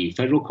 The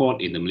federal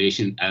court in the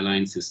Malaysian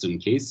airline system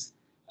case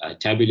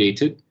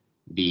tabulated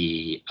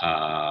the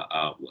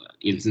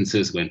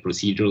instances when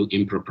procedural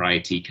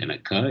impropriety can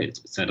occur.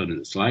 It's set out in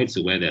the slide.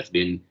 So where there's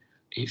been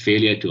a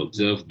failure to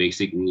observe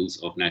basic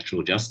rules of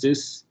natural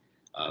justice,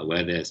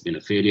 where there's been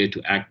a failure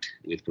to act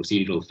with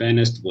procedural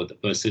fairness toward the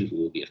person who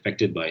will be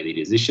affected by the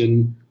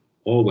decision,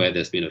 or where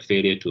there's been a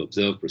failure to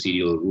observe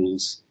procedural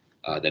rules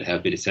that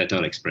have been set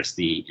out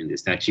expressly in the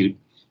statute.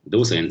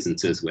 Those are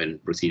instances when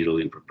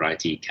procedural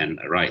impropriety can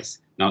arise.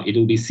 Now, it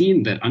will be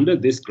seen that under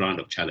this ground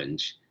of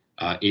challenge,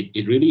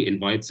 it really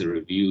invites a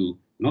review,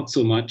 not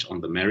so much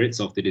on the merits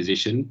of the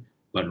decision,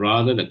 but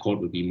rather the court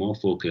will be more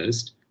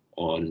focused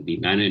on the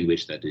manner in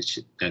which that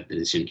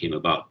decision came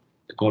about.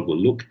 The court will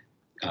look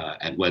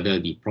at whether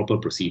the proper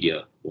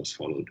procedure was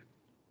followed.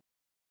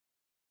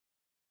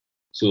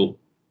 So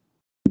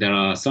there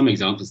are some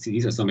examples.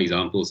 These are some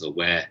examples of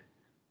where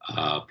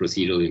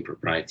procedural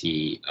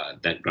impropriety,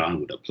 that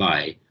ground would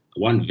apply.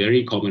 One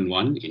very common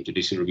one in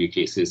judicial review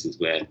cases is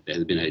where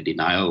there's been a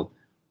denial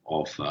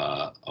of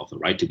the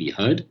right to be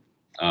heard.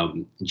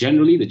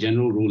 Generally, the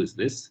general rule is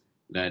this,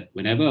 that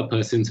whenever a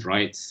person's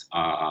rights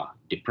are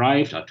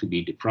to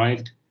be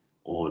deprived,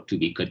 or to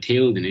be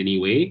curtailed in any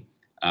way,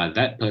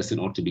 that person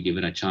ought to be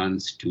given a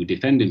chance to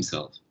defend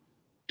himself,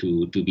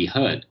 to be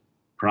heard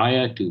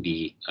prior to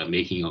the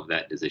making of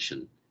that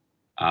decision.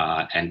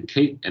 And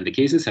the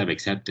cases have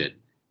accepted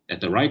that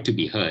the right to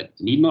be heard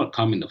need not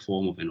come in the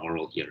form of an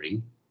oral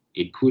hearing.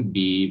 It could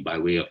be by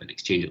way of an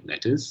exchange of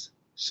letters.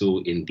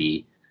 So in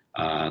the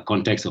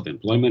context of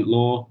employment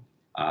law,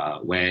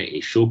 where a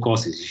show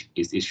cause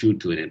is issued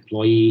to an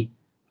employee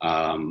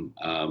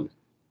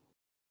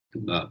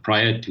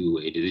prior to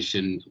a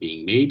decision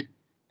being made,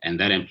 and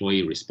that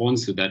employee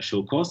responds to that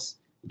show cause,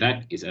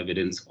 that is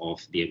evidence of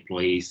the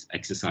employee's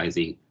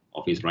exercising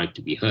of his right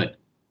to be heard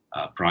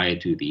prior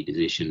to the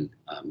decision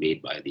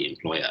made by the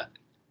employer.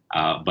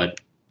 But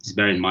just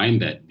bear in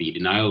mind that the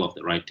denial of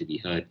the right to be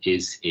heard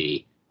is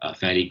a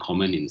fairly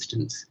common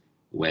instance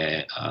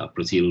where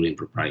procedural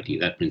impropriety,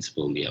 that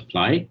principle may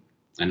apply.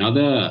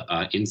 Another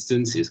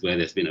instance is where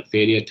there's been a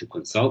failure to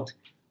consult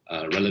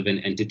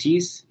relevant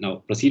entities.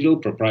 Now,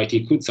 procedural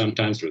propriety could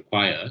sometimes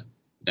require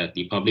that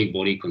the public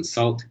body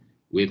consult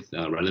with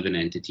relevant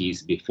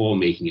entities before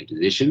making a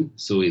decision.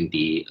 So in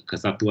the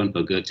Kesatuan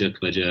Pekerja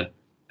Kerja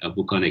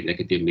Bukan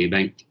Executive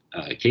Maybank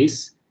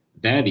case,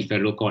 there the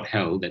federal court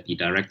held that the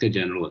Director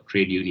General of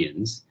Trade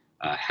Unions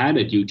had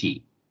a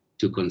duty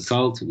to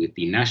consult with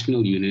the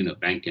National Union of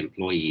Bank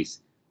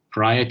Employees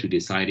prior to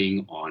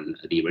deciding on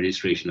the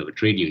registration of a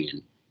trade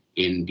union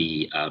in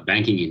the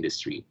banking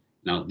industry.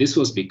 Now, this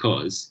was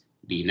because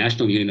the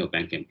National Union of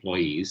Bank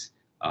Employees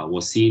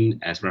was seen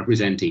as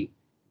representing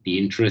the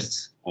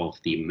interests of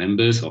the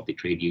members of the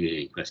trade union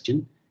in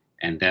question,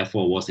 and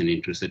therefore was an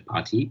interested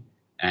party.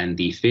 And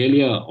the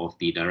failure of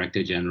the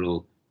Director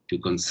General to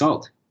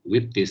consult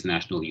with this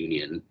national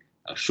union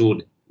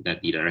showed that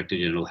the Director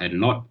General had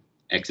not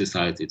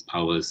exercised its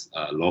powers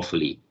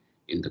lawfully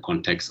in the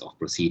context of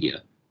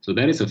procedure. So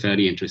that is a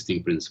fairly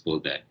interesting principle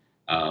that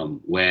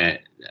where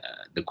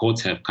the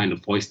courts have kind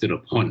of foisted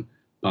upon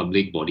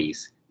public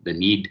bodies the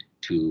need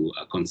to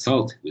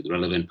consult with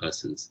relevant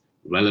persons,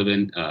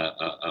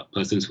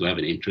 persons who have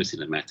an interest in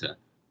the matter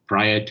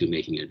prior to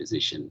making a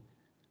decision.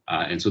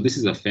 And so this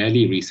is a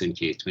fairly recent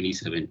case,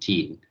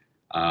 2017.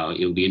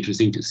 It'll be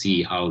interesting to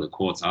see how the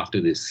courts,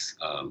 after this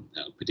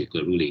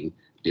particular ruling,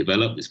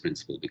 develop this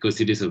principle, because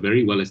it is a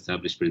very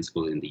well-established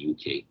principle in the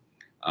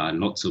UK.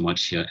 Not so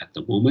much here at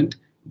the moment,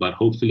 but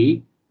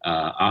hopefully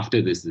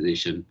after this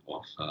decision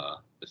of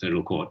the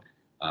federal court,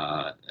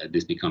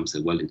 this becomes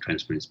a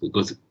well-entrenched principle,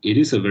 because it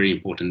is a very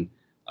important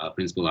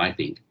principle, I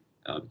think,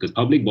 because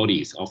public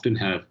bodies often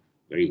have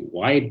very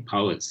wide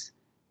powers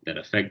that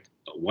affect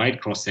a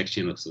wide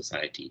cross-section of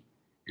society.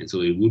 And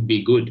so it would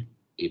be good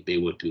if they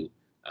were to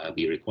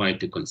be required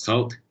to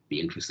consult the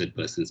interested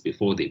persons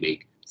before they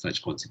make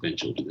such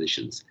consequential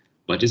decisions.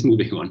 But just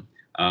moving on,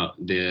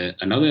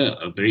 another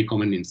very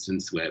common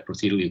instance where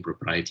procedural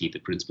impropriety, the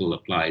principle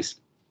applies,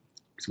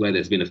 is where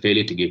there's been a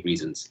failure to give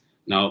reasons.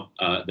 Now,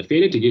 the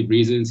failure to give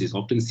reasons is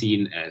often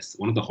seen as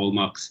one of the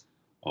hallmarks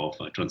of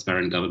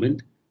transparent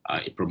government.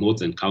 It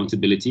promotes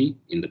accountability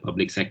in the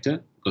public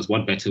sector, because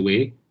what better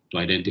way to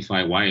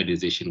identify why a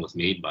decision was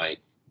made by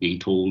being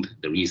told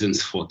the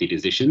reasons for the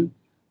decision.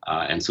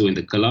 And so in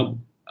the Kelab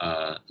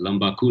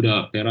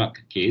Lambakuda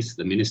Perak case,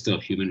 the Minister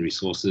of Human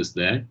Resources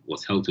there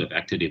was held to have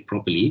acted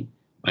improperly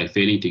by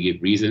failing to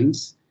give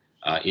reasons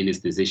in his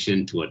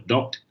decision to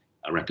adopt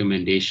a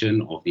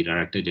recommendation of the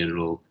Director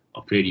General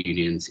of Trade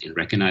Unions in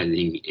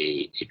recognizing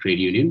a trade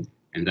union,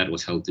 and that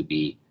was held to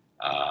be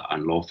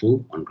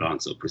unlawful on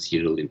grounds of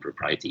procedural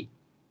impropriety.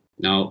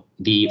 Now,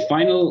 the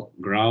final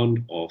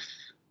ground of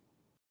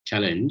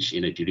challenge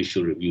in a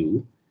judicial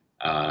review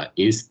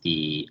is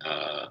the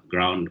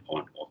ground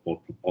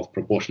of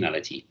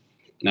proportionality.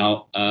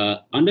 Now,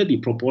 under the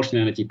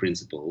proportionality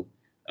principle,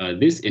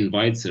 this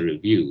invites a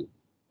review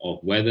of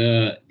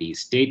whether the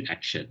state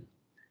action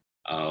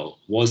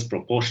was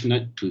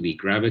proportionate to the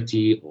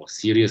gravity or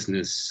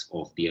seriousness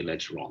of the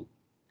alleged wrong.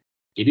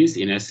 It is,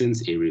 in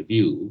essence, a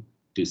review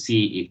to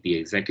see if the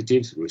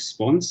executive's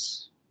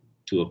response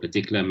to a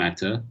particular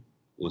matter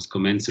was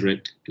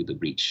commensurate to the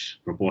breach,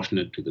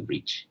 proportionate to the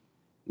breach.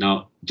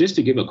 Now, just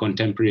to give a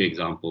contemporary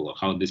example of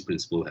how this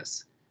principle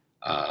has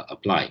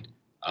applied,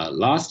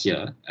 last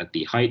year, at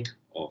the height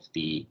of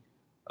the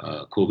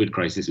COVID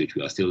crisis, which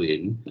we are still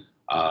in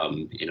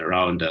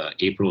around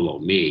April or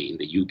May in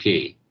the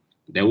UK,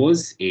 there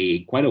was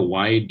quite a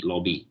wide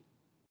lobby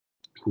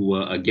who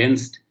were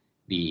against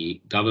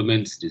the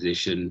government's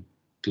decision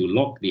to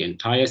lock the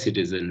entire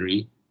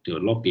citizenry, to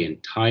lock the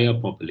entire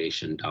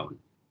population down,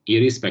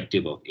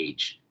 irrespective of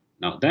age.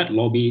 Now, that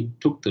lobby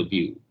took the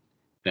view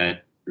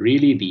that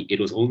really it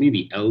was only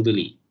the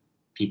elderly,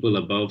 people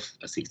above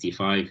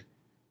 65,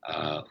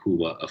 who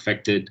were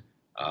affected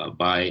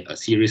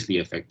seriously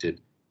affected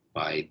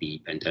by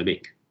the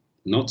pandemic,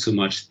 not so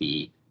much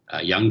the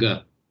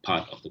younger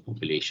part of the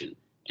population.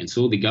 And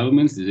so the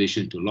government's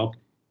decision to lock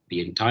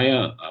the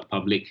entire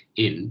public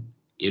in,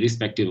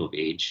 irrespective of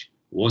age,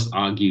 was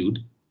argued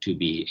to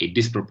be a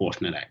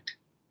disproportionate act.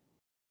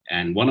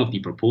 And one of the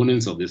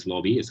proponents of this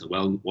lobby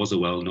was a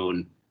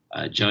well-known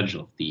judge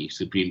of the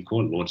Supreme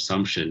Court, Lord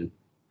Sumption,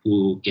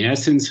 who in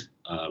essence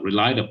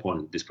relied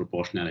upon this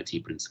proportionality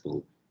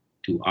principle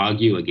to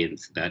argue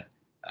against that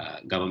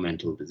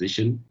governmental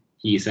position.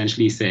 He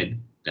essentially said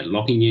that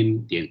locking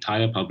in the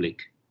entire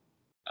public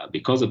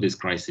because of this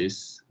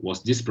crisis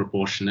was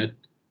disproportionate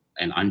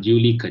and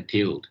unduly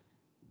curtailed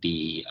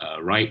the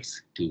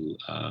rights to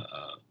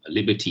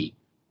liberty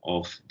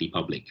of the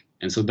public.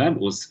 And so that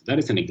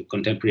is a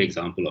contemporary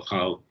example of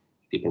how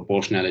the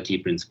proportionality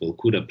principle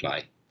could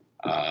apply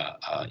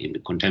in the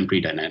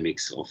contemporary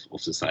dynamics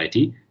of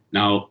society.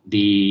 Now,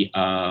 there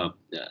are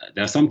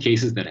some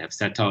cases that have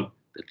set out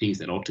the things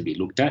that ought to be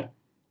looked at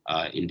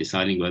in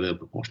deciding whether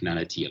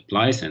proportionality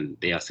applies, and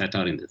they are set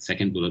out in the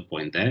second bullet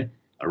point there.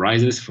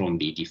 Arises from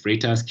the De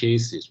Freitas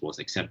case. This was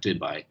accepted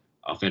by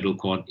our federal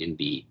court in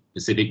the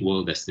Pacific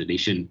World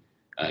Destination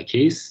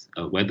case,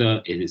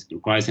 whether it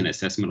requires an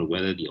assessment of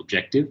whether the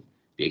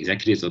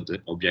executive's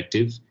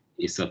objective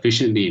is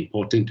sufficiently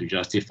important to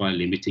justify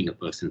limiting a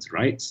person's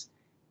rights,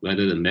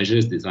 whether the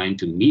measures designed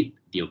to meet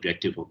the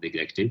objective of the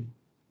executive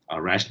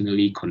are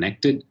rationally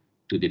connected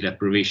to the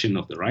deprivation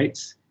of the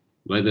rights,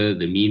 whether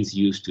the means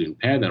used to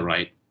impair the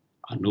right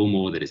are no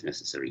more than is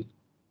necessary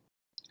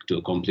to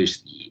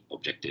accomplish the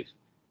objective.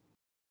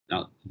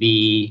 Now,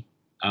 the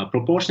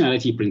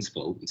proportionality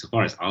principle,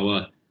 insofar as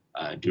our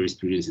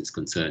jurisprudence is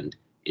concerned,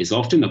 is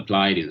often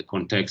applied in the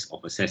context of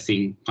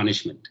assessing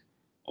punishment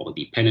or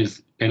the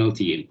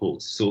penalty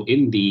imposed. So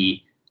in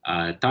the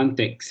Tan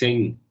Teck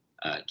Seng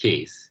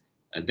case,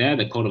 there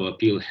the Court of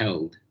Appeal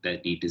held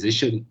that the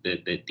decision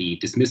that the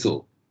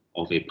dismissal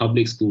of a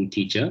public school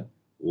teacher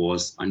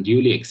was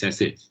unduly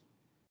excessive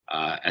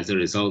as a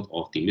result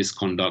of the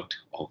misconduct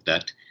of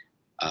that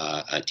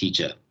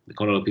teacher. The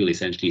Court of Appeal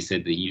essentially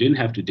said that you didn't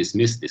have to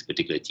dismiss this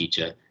particular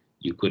teacher.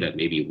 You could have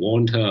maybe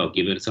warned her or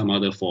given some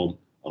other form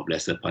of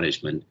lesser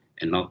punishment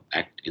and not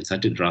act in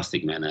such a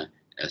drastic manner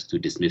as to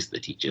dismiss the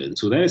teacher. And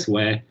so that is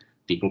where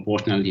the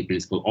proportionality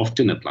principle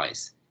often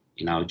applies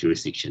in our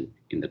jurisdiction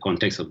in the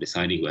context of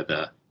deciding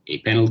whether a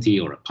penalty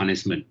or a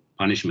punishment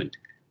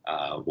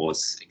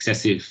was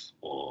excessive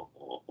or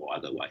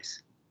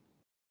otherwise.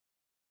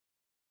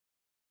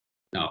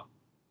 Now,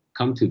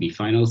 come to the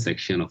final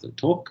section of the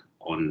talk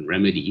on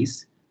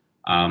remedies.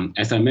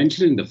 As I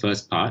mentioned in the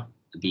first part,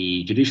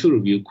 the Judicial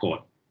Review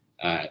Court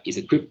is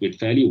equipped with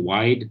fairly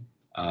wide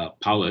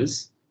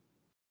powers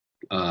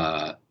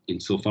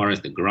insofar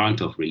as the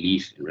grant of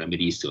relief and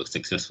remedies to a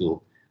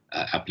successful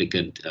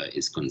applicant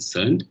is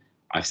concerned.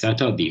 I've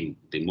set out the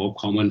more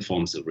common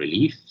forms of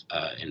relief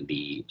in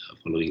the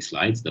following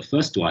slides. The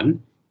first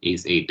one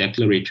is a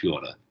declaratory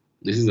order.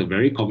 This is a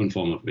very common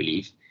form of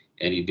relief,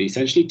 and it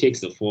essentially takes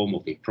the form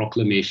of a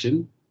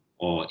proclamation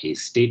or a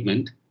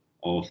statement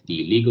of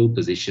the legal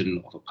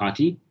position of a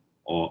party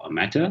or a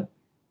matter,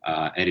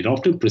 and it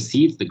often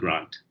precedes the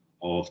grant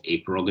of a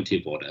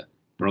prerogative order.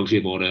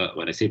 Prerogative order,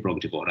 when I say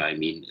prerogative order, I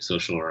mean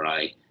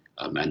certiorari,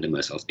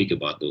 mandamus. I'll speak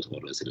about those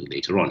orders a little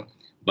later on.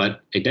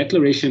 But a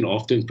declaration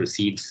often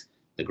precedes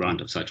the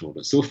grant of such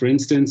orders. So for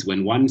instance,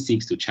 when one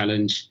seeks to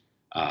challenge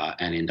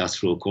an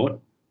industrial court,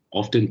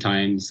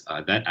 oftentimes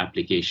that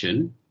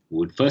application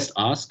would first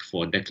ask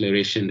for a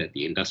declaration that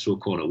the industrial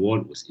court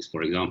award is,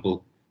 for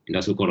example,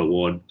 industrial court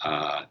award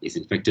is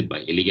infected by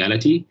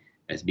illegality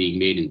as being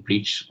made in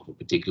breach of a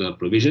particular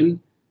provision.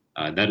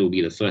 That will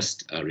be the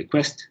first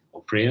request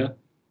or prayer.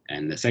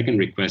 And the second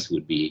request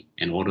would be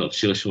an order of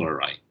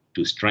certiorari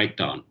to strike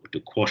down or to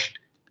quash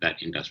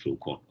that industrial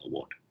court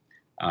award.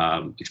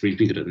 Which brings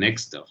me to the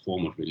next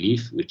form of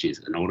relief, which is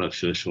an order of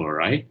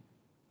certiorari.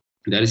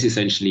 That is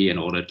essentially an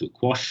order to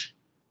quash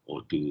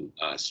or to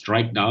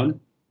strike down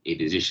a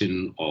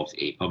decision of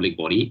a public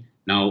body.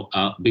 Now,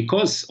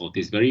 because of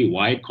this very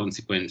wide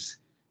consequence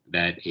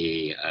that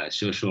a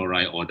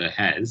certiorari order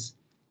has,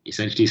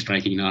 essentially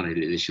striking down a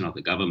decision of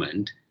the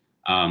government,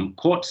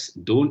 courts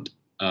don't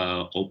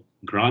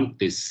grant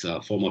this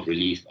form of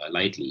relief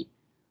lightly.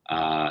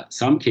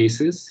 Some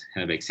cases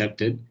have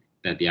accepted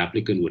that the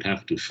applicant would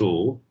have to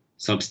show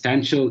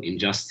substantial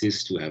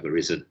injustice to have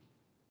arisen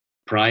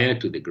prior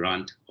to the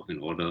grant of an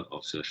order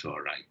of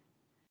certiorari.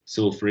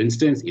 So, for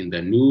instance, in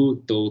the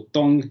Nu To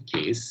Tong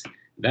case,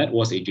 that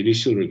was a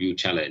judicial review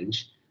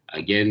challenge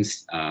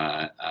against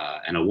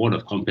an award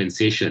of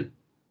compensation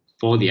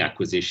for the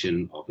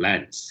acquisition of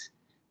lands.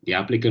 The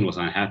applicant was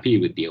unhappy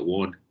with the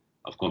award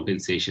of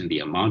compensation, the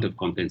amount of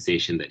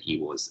compensation that he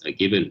was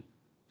given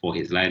for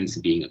his lands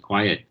being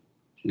acquired.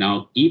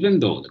 Now, even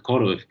though the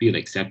Court of Appeal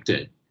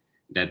accepted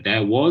that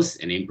there was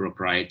an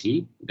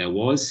impropriety, there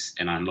was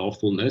an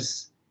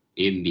unlawfulness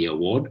in the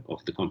award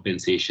of the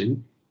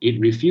compensation, it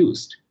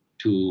refused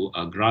to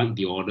grant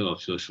the order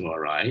of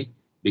certiorari,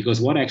 because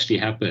what actually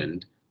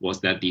happened was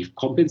that the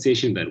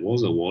compensation that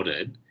was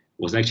awarded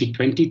was actually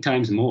 20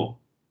 times more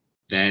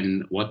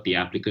than what the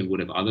applicant would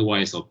have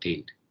otherwise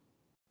obtained.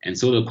 And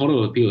so the Court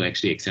of Appeal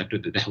actually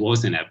accepted that there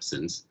was an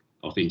absence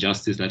of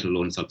injustice, let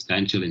alone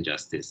substantial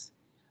injustice,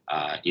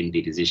 in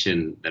the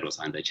decision that was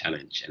under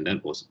challenge. And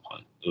that was,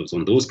 it was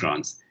on those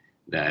grounds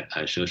that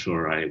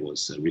certiorari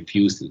was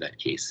refused in that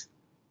case.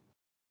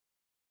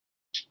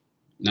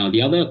 Now,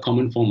 the other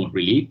common form of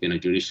relief in a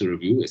judicial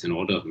review is an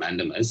order of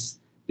mandamus.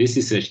 This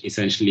is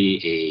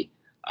essentially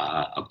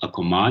a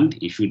command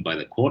issued by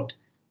the court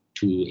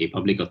to a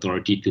public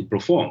authority to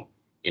perform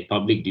a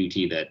public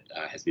duty that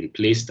has been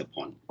placed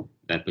upon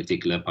that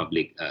particular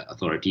public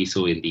authority.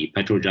 So in the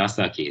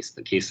Petrojasa case,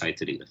 the case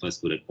cited in the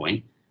first bullet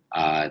point,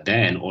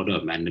 there an order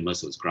of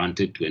mandamus was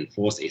granted to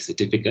enforce a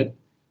certificate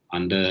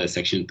under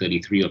Section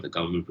 33 of the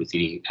Government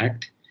Proceeding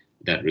Act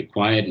that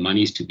required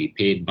monies to be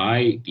paid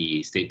by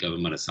the state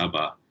government of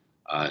Sabah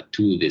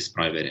to this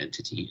private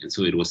entity. And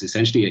so it was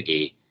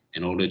essentially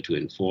an order to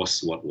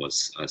enforce what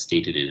was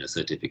stated in a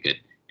certificate,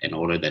 an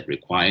order that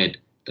required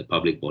the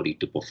public body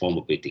to perform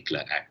a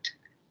particular act.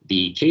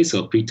 The case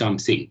of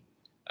Pritam Singh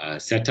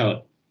set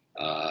out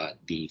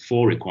the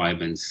four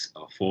requirements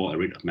for a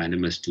writ of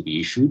mandamus to be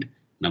issued.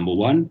 Number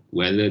one,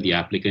 whether the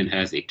applicant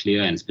has a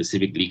clear and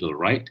specific legal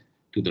right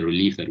to the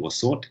relief that was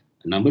sought.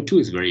 And number two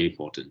is very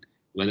important,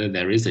 whether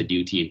there is a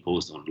duty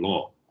imposed on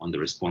law on the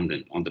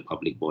respondent, on the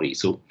public body.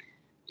 So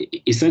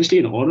essentially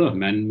an order of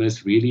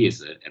mandamus really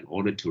is an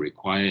order to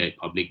require a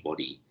public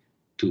body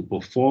to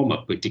perform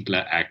a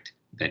particular act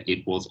that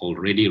it was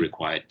already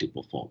required to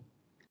perform.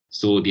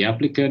 So the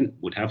applicant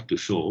would have to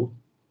show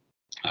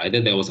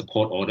either there was a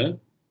court order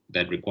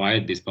that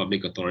required this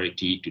public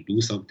authority to do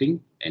something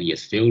and he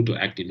has failed to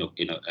act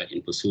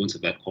in pursuance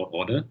of that court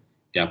order.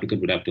 The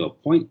applicant would have to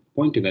point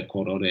to that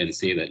court order and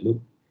say that,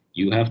 look,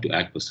 you have to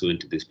act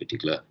pursuant to this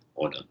particular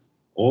order.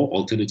 Or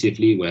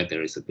alternatively, where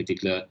there is a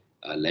particular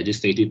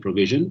legislative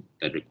provision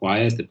that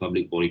requires the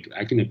public body to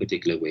act in a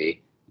particular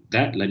way,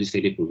 that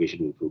legislative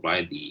provision will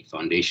provide the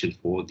foundation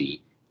for the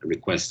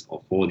request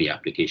or for the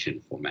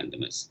application for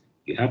mandamus.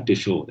 You have to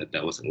show that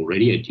there was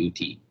already a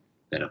duty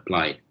that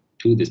applied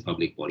to this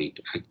public body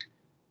to act,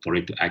 for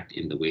it to act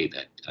in the way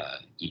that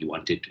you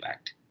wanted to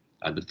act.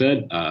 The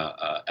third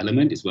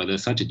element is whether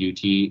such a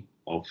duty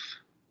of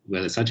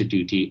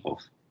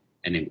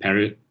an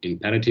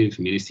imperative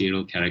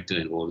ministerial character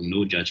involving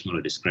no judgment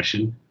or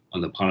discretion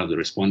on the part of the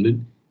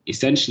respondent.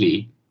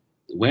 Essentially,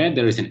 where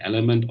there is an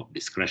element of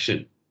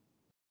discretion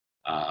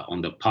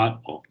on the part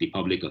of the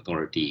public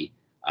authority,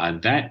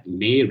 that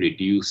may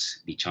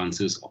reduce the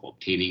chances of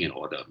obtaining an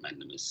order of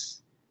mandamus.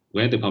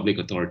 Where the public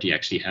authority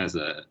actually has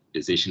a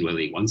decision whether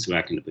it wants to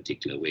act in a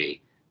particular way,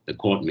 the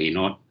court may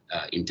not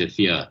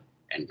interfere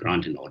and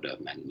grant an order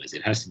of mandamus.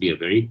 It has to be a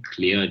very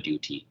clear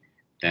duty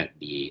that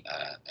the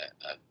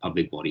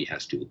public body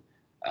has to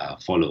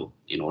follow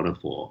in order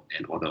for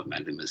an order of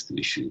mandamus to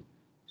issue.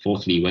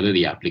 Fourthly, whether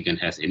the applicant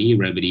has any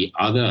remedy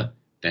other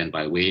than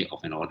by way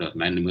of an order of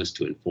mandamus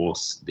to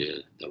enforce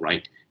the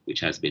right which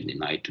has been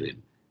denied to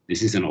him.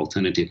 This is an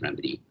alternative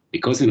remedy.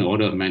 Because an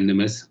order of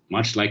mandamus,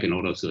 much like an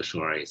order of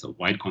certiorari, is of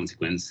wide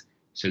consequence,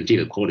 essentially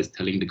the court is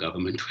telling the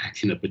government to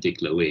act in a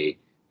particular way.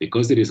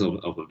 Because it is of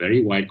a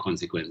very wide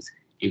consequence,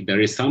 if there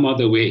is some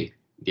other way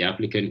the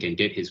applicant can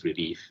get his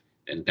relief,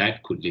 then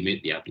that could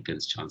limit the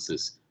applicant's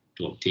chances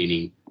to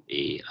obtaining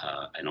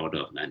an order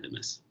of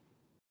mandamus.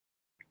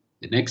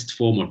 The next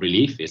form of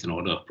relief is an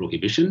order of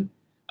prohibition,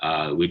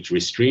 which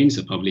restrains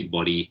a public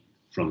body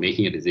from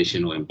making a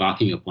decision or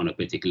embarking upon a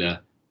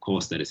particular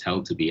course that is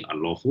held to be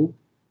unlawful.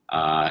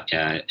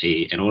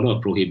 An order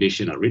of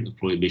prohibition, a writ of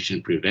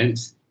prohibition,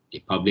 prevents a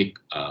public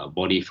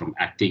body from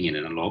acting in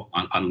an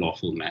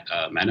unlawful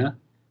manner.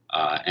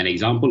 An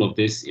example of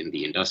this in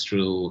the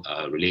industrial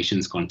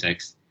relations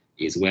context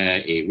is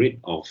where a writ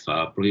of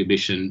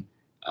prohibition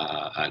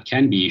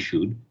can be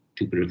issued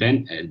to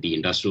prevent the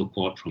industrial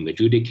court from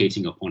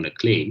adjudicating upon a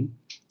claim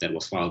that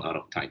was filed out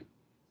of time.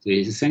 So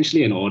it's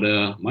essentially an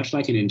order, much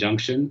like an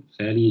injunction,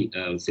 fairly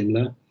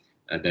similar,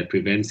 that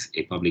prevents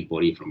a public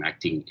body from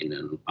acting in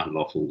an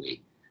unlawful way.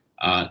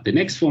 The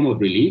next form of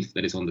relief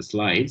that is on the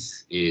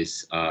slides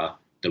is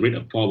the writ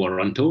of quo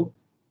warranto,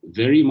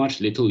 very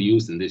much little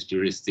used in this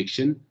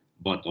jurisdiction,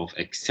 but of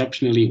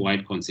exceptionally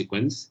wide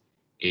consequence.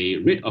 A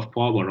writ of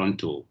quo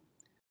warranto,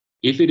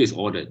 if it is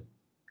ordered,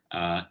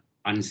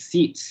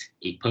 unseats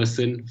a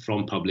person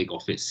from public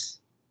office.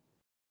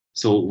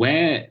 So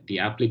where the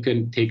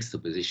applicant takes the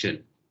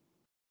position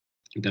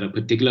that a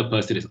particular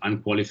person is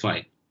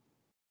unqualified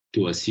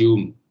to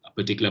assume a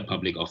particular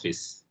public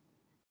office,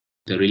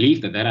 the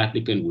relief that that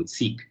applicant would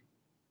seek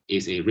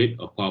is a writ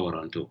of quo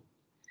warranto.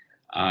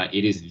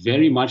 It is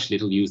very much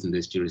little used in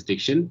this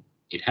jurisdiction.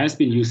 It has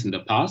been used in the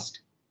past,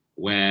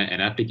 where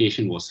an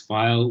application was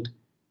filed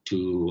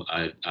to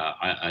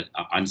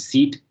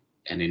unseat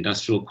an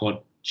industrial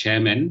court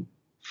chairman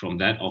from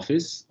that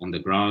office on the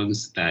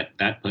grounds that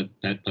that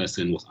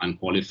person was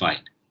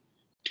unqualified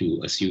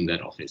to assume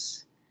that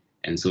office.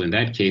 And so in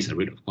that case, a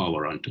writ of quo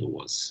warranto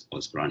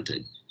was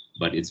granted.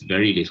 But it's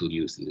very little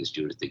used in this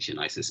jurisdiction,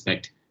 I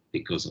suspect,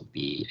 because of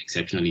the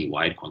exceptionally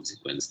wide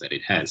consequence that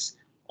it has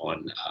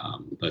on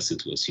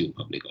persons who assume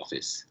public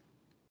office.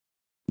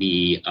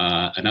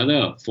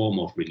 Another form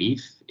of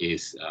relief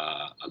is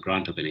a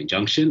grant of an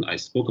injunction. I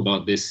spoke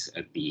about this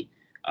at the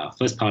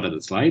first part of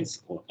the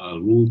slides.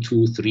 Rule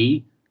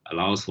 2.3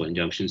 allows for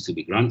injunctions to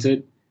be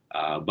granted,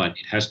 but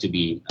it has to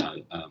be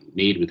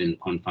made within the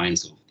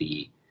confines of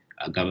the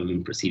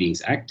Government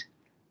Proceedings Act.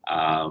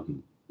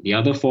 The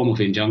other form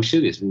of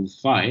injunction is Rule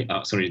 5.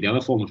 The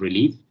other form of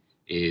relief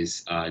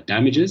is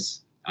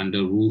damages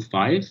under Rule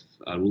 5.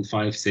 Rule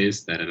 5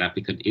 says that an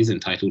applicant is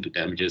entitled to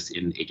damages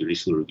in a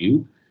judicial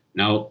review.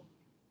 Now,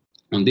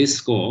 on this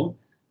score,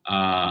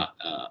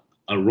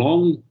 a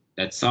wrong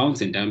that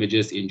sounds in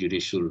damages in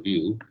judicial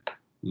review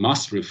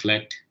must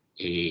reflect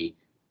a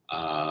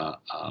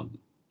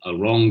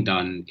wrong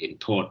done in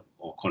tort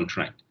or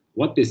contract.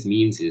 What this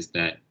means is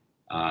that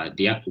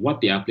what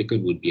the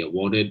applicant would be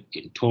awarded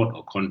in tort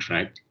or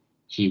contract,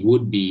 he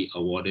would be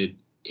awarded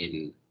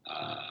in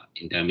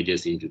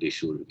damages in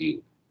judicial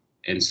review.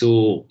 And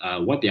so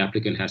what the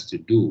applicant has to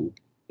do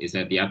is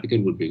that the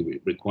applicant would be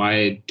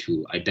required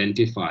to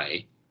identify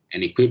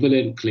an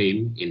equivalent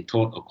claim in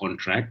tort or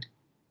contract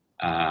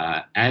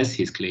as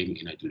his claim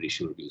in a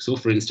judicial review. So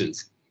for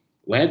instance,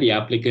 where the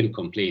applicant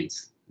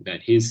complains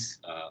that his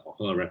or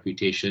her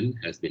reputation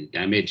has been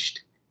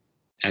damaged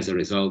as a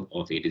result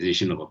of a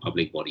decision of a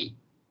public body,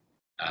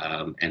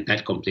 and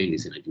that complaint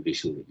is in a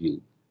judicial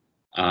review,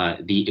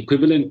 the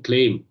equivalent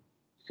claim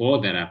for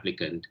that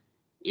applicant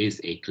is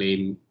a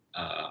claim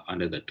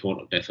under the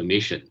tort of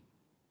defamation.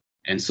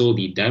 And so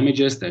the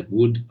damages that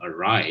would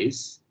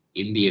arise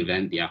in the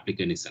event the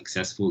applicant is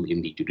successful in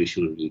the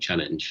judicial review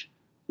challenge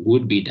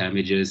would be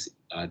damages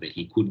that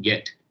he could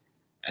get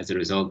as a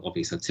result of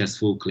a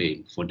successful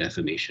claim for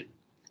defamation.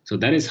 So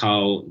that is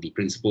how the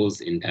principles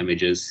in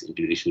damages in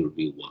judicial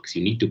review works.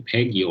 You need to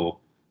peg your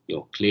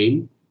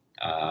claim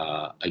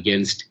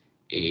against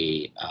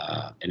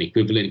an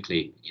equivalent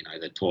claim in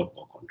either tort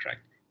or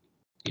contract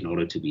in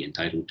order to be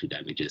entitled to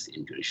damages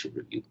in judicial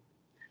review.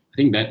 I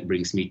think that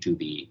brings me to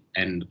the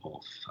end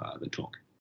of the talk.